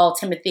Duval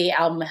Timothy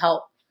album,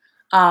 Help.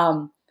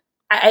 I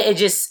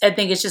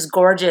think it's just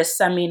gorgeous.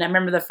 I mean, I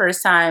remember the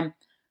first time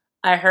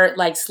I heard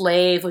like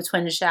Slave with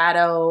Twin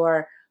Shadow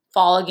or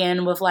Fall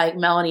Again with like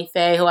Melanie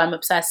Faye, who I'm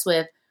obsessed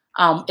with.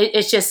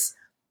 It's just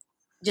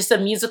a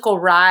musical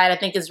ride. I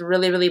think it's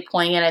really, really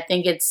poignant. I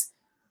think it's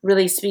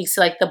really speaks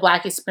to like the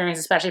Black experience,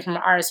 especially from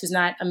an artist who's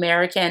not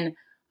American.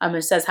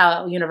 It says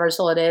how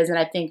universal it is. And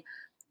I think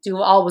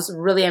Duval was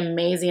really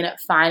amazing at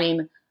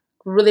finding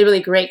really, really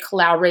great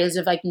collaborators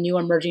with like new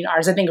emerging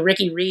artists. I think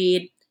Ricky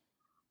Reed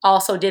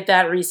also did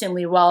that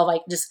recently well.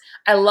 Like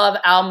I love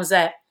albums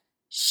that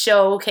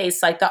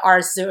showcase like the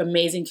artist is an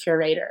amazing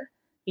curator.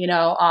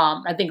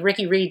 I think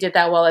Ricky Reed did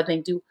that well. I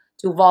think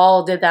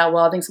Duval did that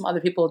well. I think some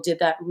other people did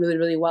that really,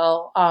 really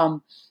well.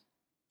 I'm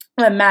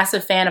a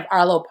massive fan of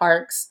Arlo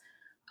Parks.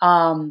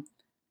 I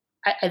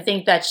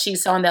think that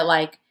she's someone that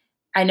like,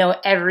 I know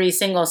every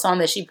single song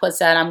that she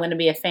puts out, I'm going to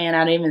be a fan.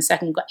 I don't even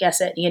second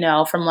guess it,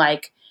 from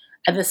like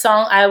the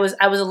song. I was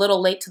a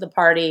little late to the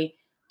party.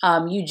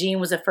 Eugene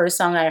was the first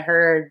song I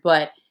heard,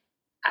 but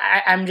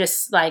I'm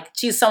just like,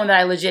 she's someone that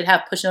I legit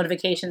have push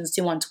notifications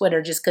to on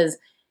Twitter just because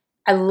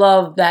I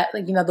love that,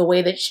 like, the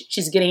way that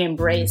she's getting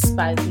embraced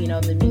by,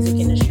 the music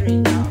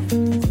industry.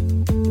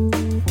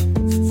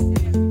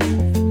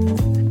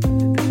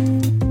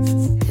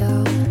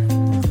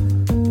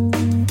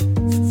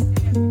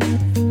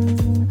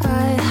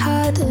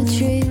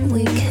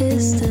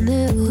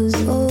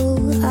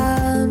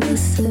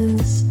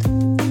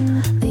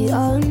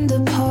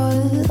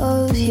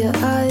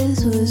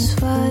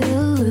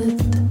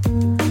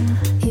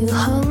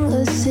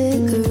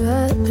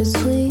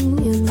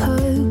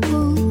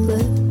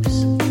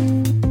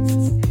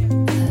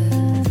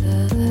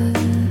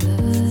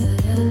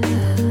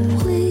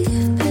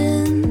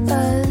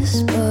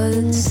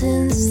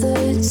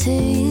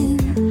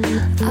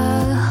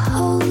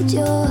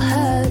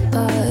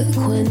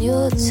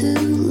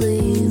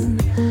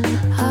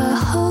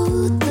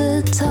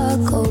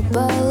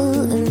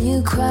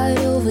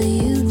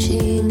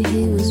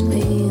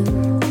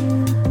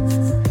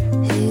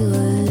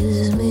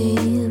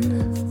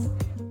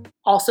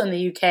 Also in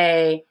the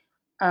UK,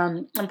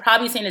 I'm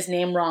probably saying his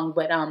name wrong,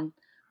 but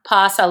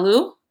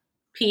Pasaliu,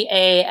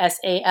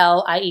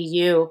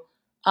 Pasalieu,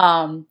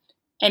 and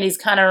he's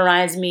kind of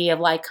reminds me of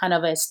like kind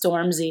of a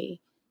Stormzy,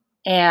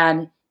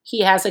 and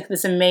he has like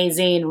this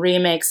amazing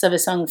remix of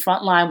his song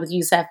Frontline with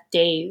Yusef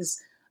Days,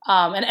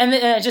 and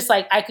it's just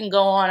like I can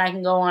go on. I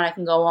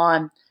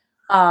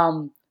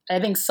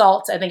think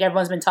Salt. I think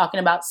everyone's been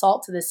talking about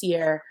Salt this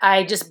year.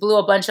 I just blew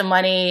a bunch of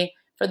money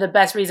for the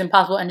best reason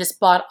possible and just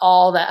bought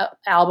all the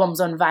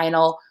albums on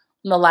vinyl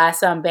on the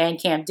last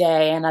Bandcamp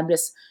day. And I'm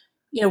just,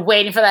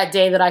 waiting for that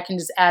day that I can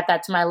just add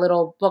that to my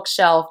little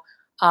bookshelf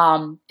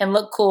and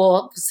look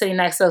cool sitting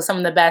next to some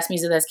of the best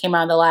music that's came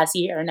out in the last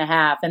year and a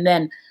half. And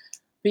then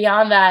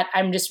beyond that,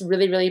 I'm just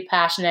really, really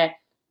passionate,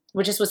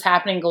 which is what's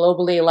happening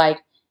globally. Like,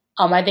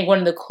 I think one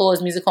of the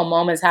coolest musical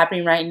moments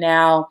happening right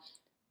now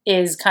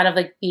is kind of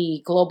like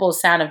the global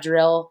sound of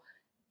drill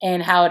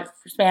and how it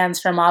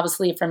spans from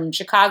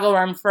Chicago,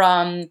 where I'm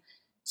from,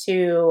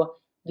 to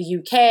the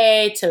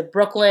UK, to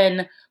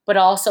Brooklyn, but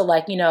also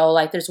like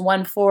there's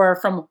one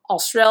from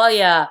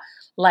Australia.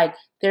 Like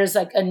there's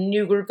like a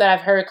new group that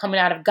I've heard coming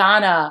out of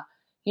Ghana,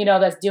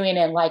 that's doing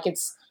it. Like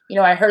it's,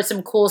 I heard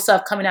some cool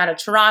stuff coming out of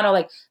Toronto.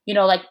 Like,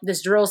 like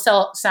this drill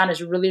sound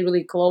is really,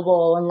 really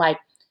global. And like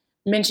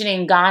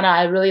mentioning Ghana,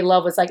 I really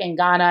love what's like in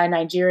Ghana and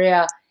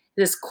Nigeria,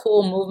 this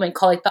cool movement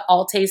called like the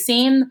Alte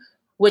scene,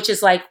 which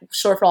is like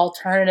short for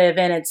alternative.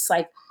 And it's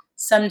like,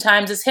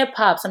 sometimes it's hip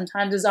hop,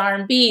 sometimes it's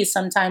R&B,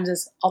 sometimes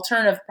it's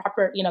alternative,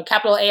 proper,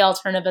 capital A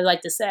alternative, I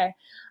like to say.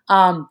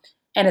 And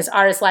it's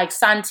artists like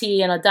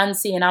Santi and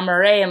Adunsi and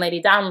Amare and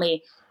Lady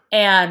Donley.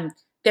 And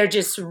they're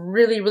just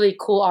really, really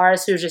cool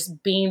artists who are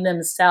just being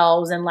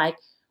themselves and like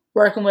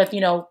working with,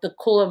 the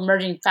cool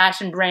emerging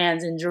fashion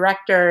brands and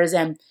directors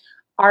and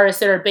artists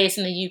that are based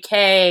in the UK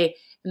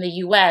and the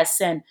US.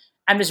 And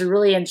I'm just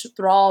really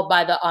enthralled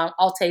by the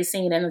Alte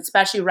scene. And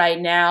especially right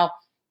now,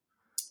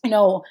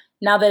 now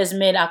that it's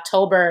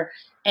mid-October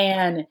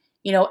and,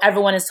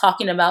 everyone is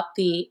talking about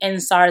the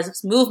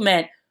EndSARS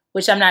movement,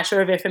 which I'm not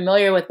sure if you're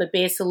familiar with, but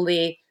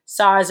basically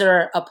SARS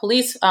are a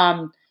police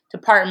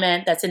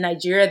department that's in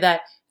Nigeria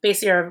that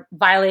basically are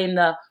violating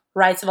the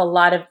rights of a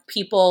lot of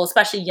people,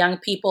 especially young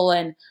people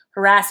and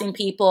harassing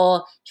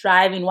people,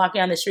 driving,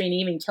 walking on the street, and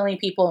even killing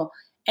people.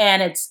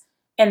 And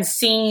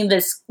seeing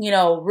this,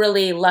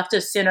 really left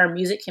of center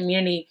music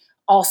community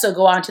also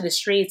go onto the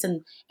streets,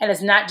 and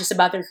it's not just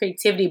about their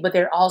creativity, but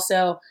they're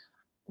also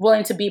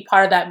willing to be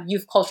part of that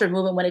youth culture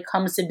movement when it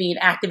comes to being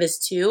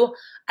activists too.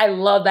 I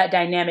love that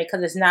dynamic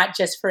because it's not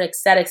just for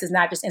aesthetics, it's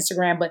not just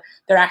Instagram, but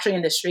they're actually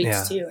in the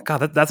streets too. God,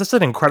 that's just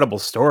an incredible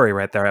story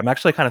right there. I'm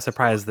actually kind of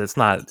surprised that it's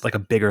not like a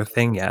bigger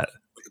thing yet.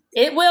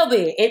 It will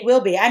be. It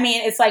will be. I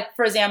mean, it's like,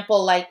 for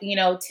example, like,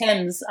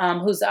 Tim's,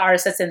 who's the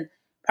artist that's in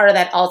part of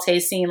that Alte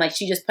scene. Like,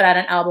 she just put out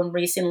an album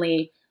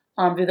recently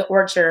through The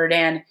Orchard,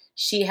 and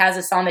she has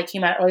a song that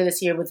came out earlier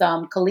this year with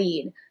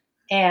Khalid.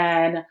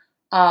 And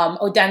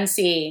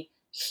Odense,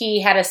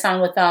 he had a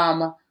song with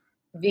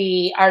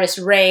the artist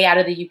Ray out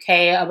of the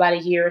UK about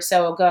a year or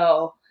so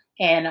ago.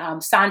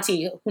 And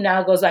Santi, who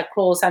now goes by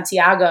Cruel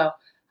Santiago,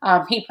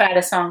 he put out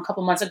a song a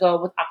couple months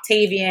ago with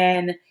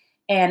Octavian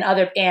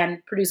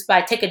and produced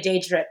by Take a Day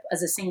Drip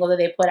as a single that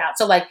they put out.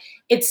 So like,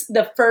 it's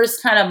the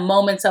first kind of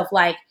moments of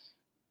like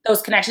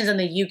those connections in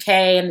the UK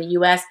and the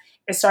US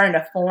is starting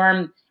to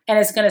form, and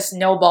it's going to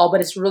snowball,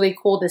 but it's really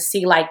cool to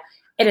see like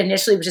it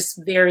initially was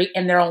just very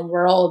in their own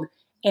world,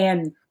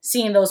 and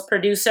seeing those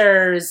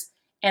producers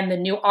and the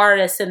new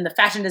artists and the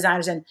fashion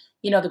designers and,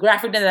 the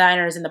graphic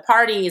designers and the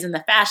parties and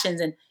the fashions,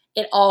 and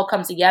it all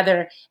comes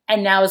together.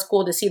 And now it's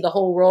cool to see the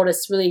whole world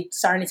is really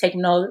starting to take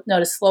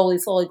notice, slowly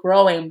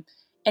growing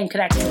and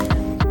connecting.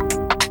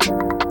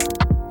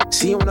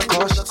 See when I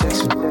call, she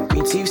text me.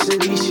 Being TV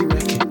City, she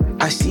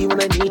wrecking. I see when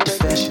I need the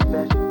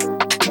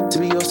fashion. To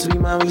be yours, to be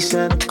mine, we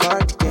send a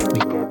card to get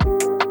me.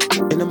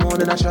 In the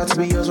morning, I try to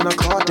be yours when I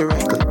call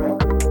directly.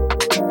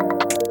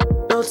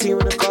 No team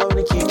when I call, when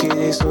I kick it.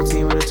 It's no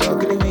team when I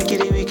talk, and they make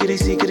it, they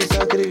seek it, they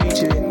talk, and they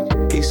reach it.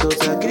 It's so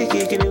talk, and they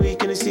kick, and they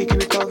weak, and they seek,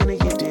 and they talk, and they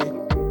get it.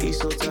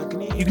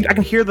 I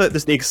can hear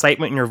the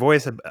excitement in your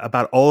voice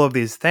about all of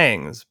these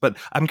things, but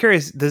I'm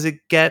curious, does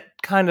it get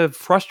kind of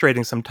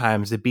frustrating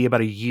sometimes to be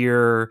about a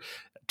year,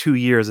 2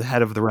 years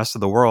ahead of the rest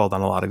of the world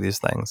on a lot of these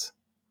things?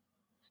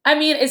 I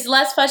mean, it's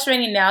less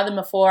frustrating now than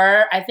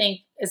before. I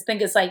think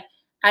it's like,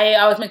 I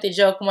always make the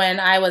joke when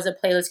I was a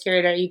playlist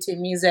curator at YouTube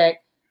Music,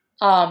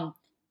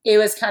 it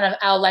was kind of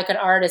out like an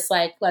artist,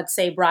 like, let's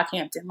say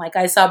Brockhampton. Like,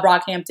 I saw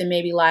Brockhampton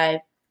maybe live.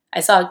 I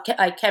saw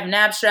like Kevin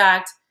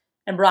Abstract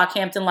and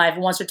Brockhampton live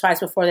once or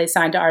twice before they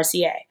signed to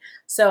RCA.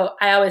 So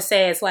I always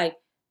say it's like,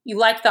 you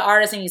like the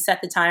artist and you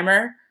set the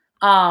timer.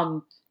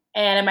 And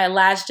in my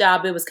last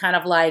job, it was kind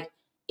of like,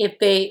 if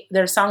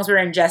their songs were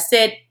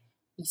ingested,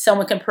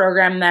 someone can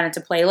program that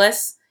into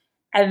playlists.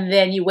 And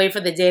then you wait for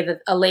the day that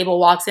a label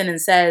walks in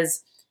and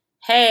says,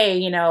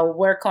 hey,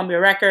 we're Columbia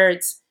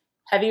Records.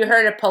 Have you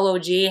heard of Polo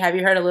G? Have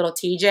you heard of Little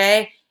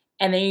TJ?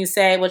 And then you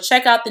say, well,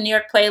 check out the New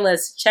York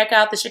playlist, check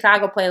out the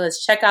Chicago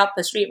playlist, check out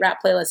the street rap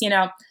playlist,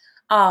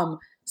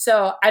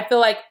 So I feel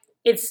like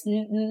it's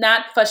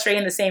not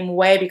frustrating the same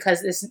way because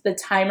the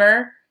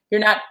timer,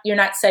 you're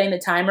not setting the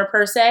timer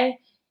per se.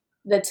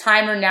 The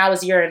timer now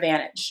is your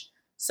advantage.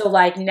 So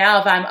like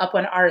now if I'm up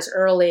on an artist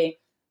early,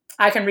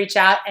 I can reach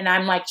out and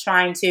I'm like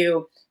trying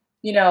to,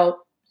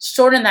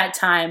 shorten that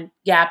time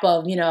gap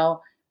of,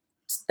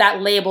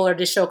 that label or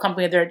just show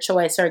company of their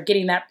choice or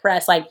getting that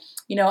press. Like,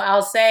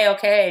 I'll say,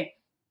 okay,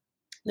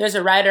 there's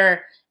a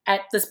writer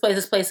at this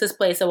place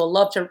that will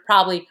love to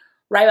probably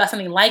write about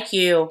something like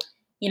you.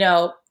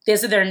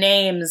 These are their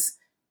names,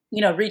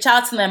 reach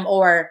out to them.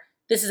 Or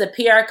this is a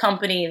PR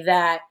company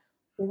that,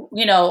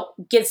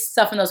 gets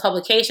stuff in those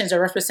publications or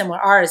works with similar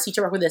artists. You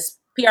should work with this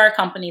PR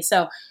company.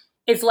 So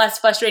it's less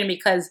frustrating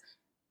because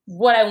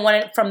what I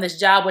wanted from this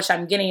job, which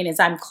I'm getting, is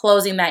I'm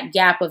closing that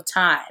gap of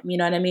time. You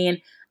know what I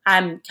mean?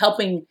 I'm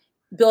helping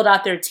build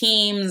out their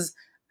teams.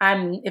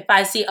 If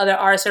I see other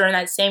artists that are in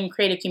that same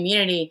creative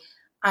community,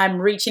 I'm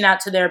reaching out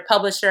to their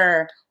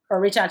publisher or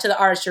reaching out to the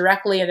artist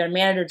directly or their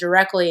manager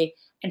directly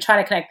and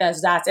trying to connect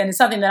those dots. And it's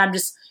something that I'm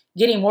just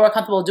getting more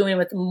comfortable doing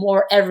with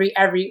more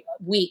every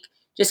week,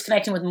 just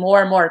connecting with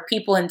more and more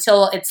people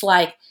until it's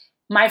like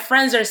my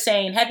friends are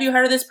saying, have you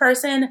heard of this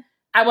person?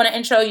 I want to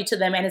intro you to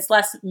them. And it's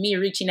less me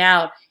reaching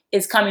out.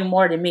 It's coming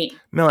more to me.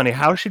 Melanie,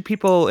 how should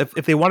people, if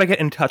they want to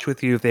get in touch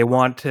with you, if they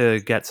want to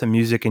get some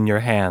music in your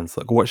hands,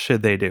 like what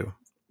should they do?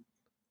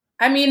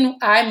 I mean,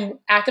 I'm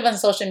active on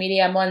social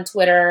media. I'm on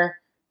Twitter.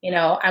 I'm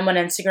on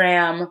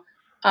Instagram.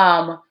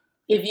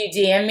 If you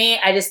DM me,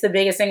 the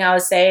biggest thing I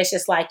would say is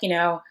just like,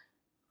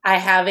 I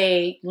have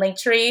a link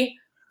tree.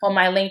 On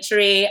my link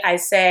tree, I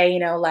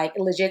say, like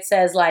it legit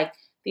says like,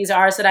 these are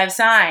artists that I've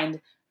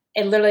signed.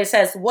 It literally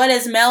says, what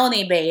is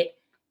Melanie Bait?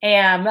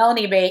 And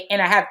Melanie Bait,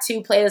 and I have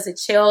 2 playlists, a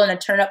chill and a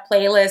turn up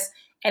playlist.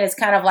 And it's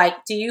kind of like,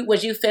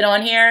 would you fit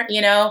on here?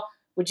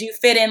 Would you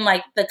fit in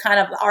like the kind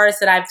of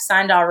artists that I've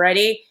signed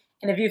already?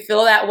 And if you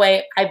feel that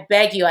way, I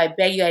beg you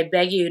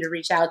to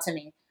reach out to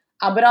me.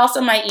 But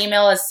also my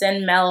email is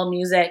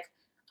sendmelmusic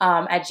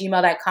at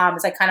gmail.com.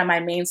 It's like kind of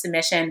my main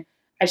submission.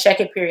 I check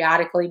it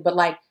periodically, but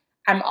like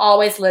I'm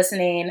always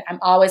listening. I'm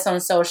always on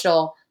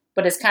social,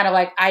 but it's kind of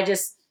like, I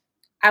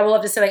would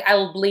love to say like, I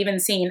will believe in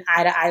seeing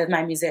eye to eye with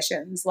my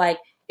musicians. Like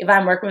if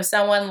I'm working with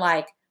someone,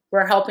 like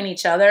we're helping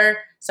each other.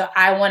 So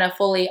I want to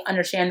fully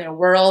understand their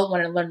world,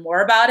 want to learn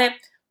more about it,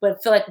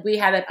 but feel like we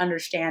have that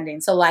understanding.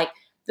 So like,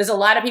 there's a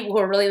lot of people who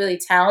are really, really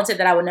talented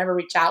that I would never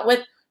reach out with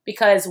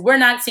because we're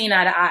not seeing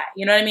eye to eye.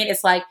 You know what I mean?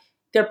 It's like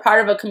they're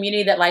part of a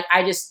community that like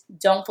I just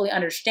don't fully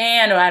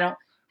understand, or I don't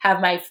have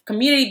my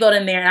community built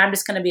in there and I'm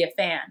just going to be a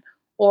fan.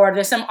 Or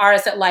there's some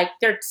artists that like,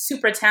 they're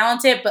super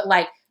talented, but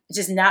like, it's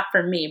just not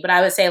for me. But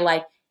I would say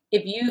like,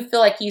 if you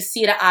feel like you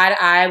see the eye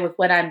to eye with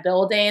what I'm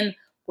building,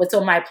 what's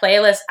on my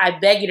playlist, I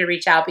beg you to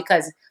reach out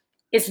because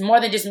it's more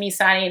than just me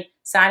signing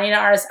an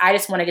artist. I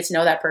just want to get to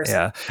know that person.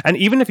 Yeah. And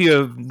even if you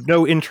have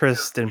no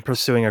interest in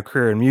pursuing a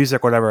career in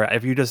music or whatever,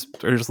 if you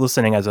just are just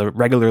listening as a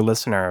regular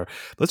listener,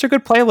 those are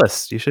good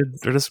playlists.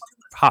 They're just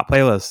hot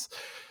playlists.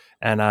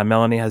 And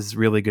Melanie has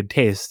really good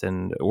taste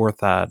and worth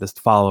just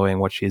following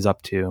what she's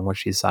up to and what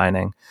she's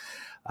signing.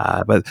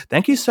 But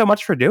thank you so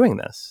much for doing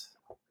this.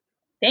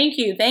 Thank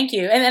you.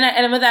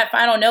 And with that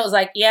final note, it's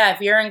like, yeah, if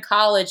you're in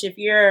college, if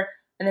you're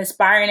an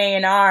aspiring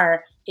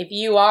A&R, if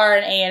you are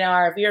an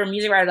A&R, if you're a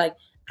music writer, like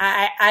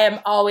I am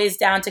always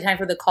down to kind of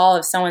for the call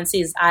if someone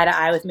sees eye to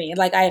eye with me.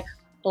 Like a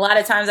lot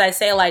of times I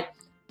say like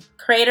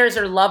creators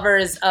or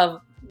lovers of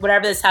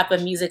whatever this type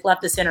of music,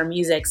 left to center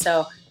music.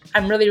 So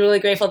I'm really, really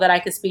grateful that I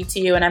could speak to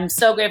you. And I'm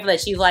so grateful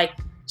that you like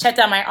checked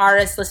out my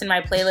artists, listened to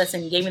my playlist,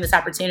 and gave me this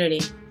opportunity.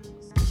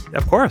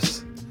 Of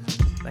course.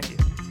 Thank you.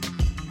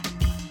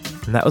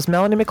 And that was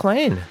Melanie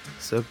McLean.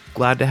 So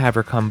glad to have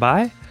her come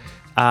by.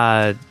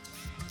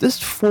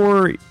 Just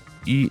for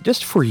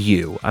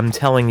you, I'm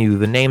telling you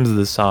the names of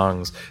the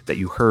songs that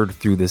you heard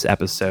through this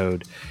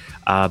episode.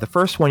 The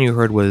first one you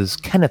heard was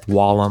Kenneth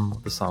Wallum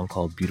with a song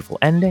called Beautiful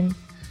Ending.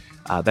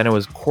 Then it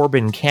was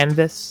Corbin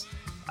Canvas,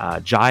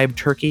 Jibe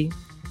Turkey.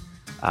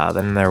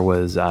 Then there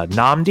was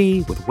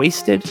Namdi with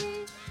Wasted.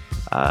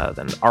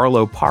 Then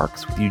Arlo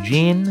Parks with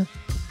Eugene.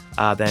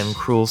 Then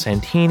Cruel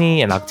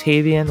Santini and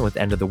Octavian with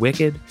End of the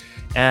Wicked.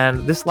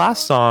 And this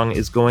last song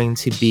is going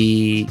to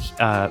be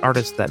an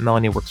artist that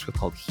Melanie works with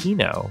called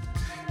Hino.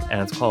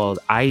 And it's called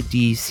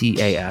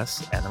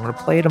IDCAS. And I'm going to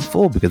play it in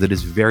full because it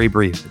is very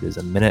brief. It is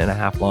 1.5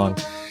 minutes long.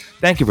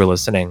 Thank you for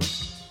listening.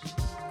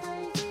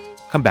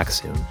 Come back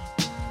soon.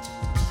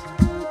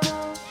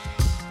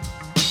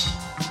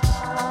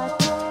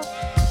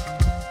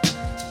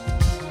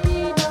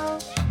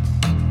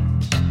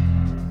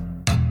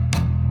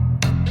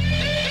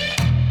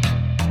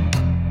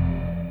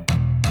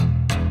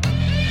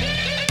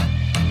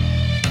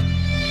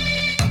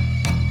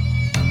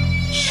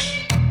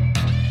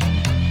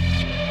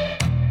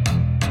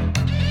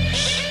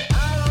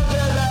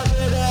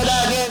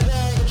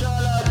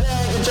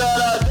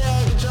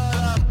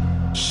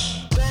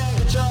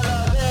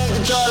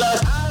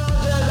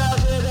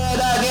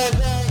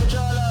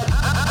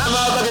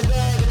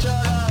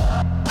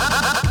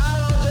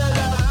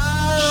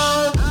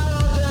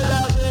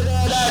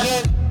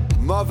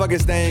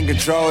 Motherfuckers stay in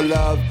control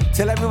of.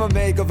 Tell everyone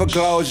make a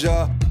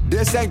foreclosure.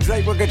 This ain't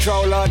Drake with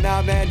controller.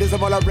 Nah, man, this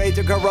I'm all a rage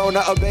of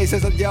Corona, a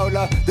basis of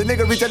Yola. The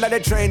nigga reach out like they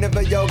training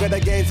for yoga. They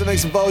gain some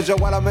exposure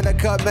while I'm in the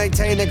cut,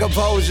 maintaining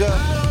composure.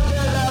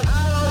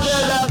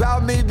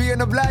 About me being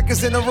the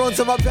blackest in the room,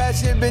 to my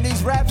passion. Been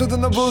these raps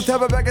within the booth,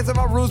 tap it back into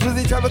my roots.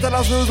 Busy trapping till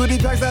I snooze with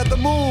these packs at the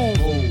move.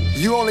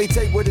 You only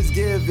take what is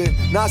given.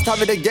 Now it's time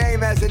to the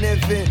game as an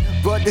infant.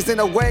 But this in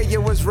a way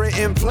it was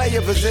written. Play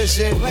your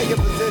position, play your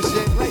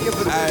position, play your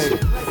position.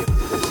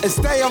 And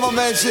stay on my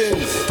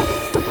mentions.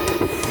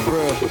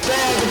 Bruh.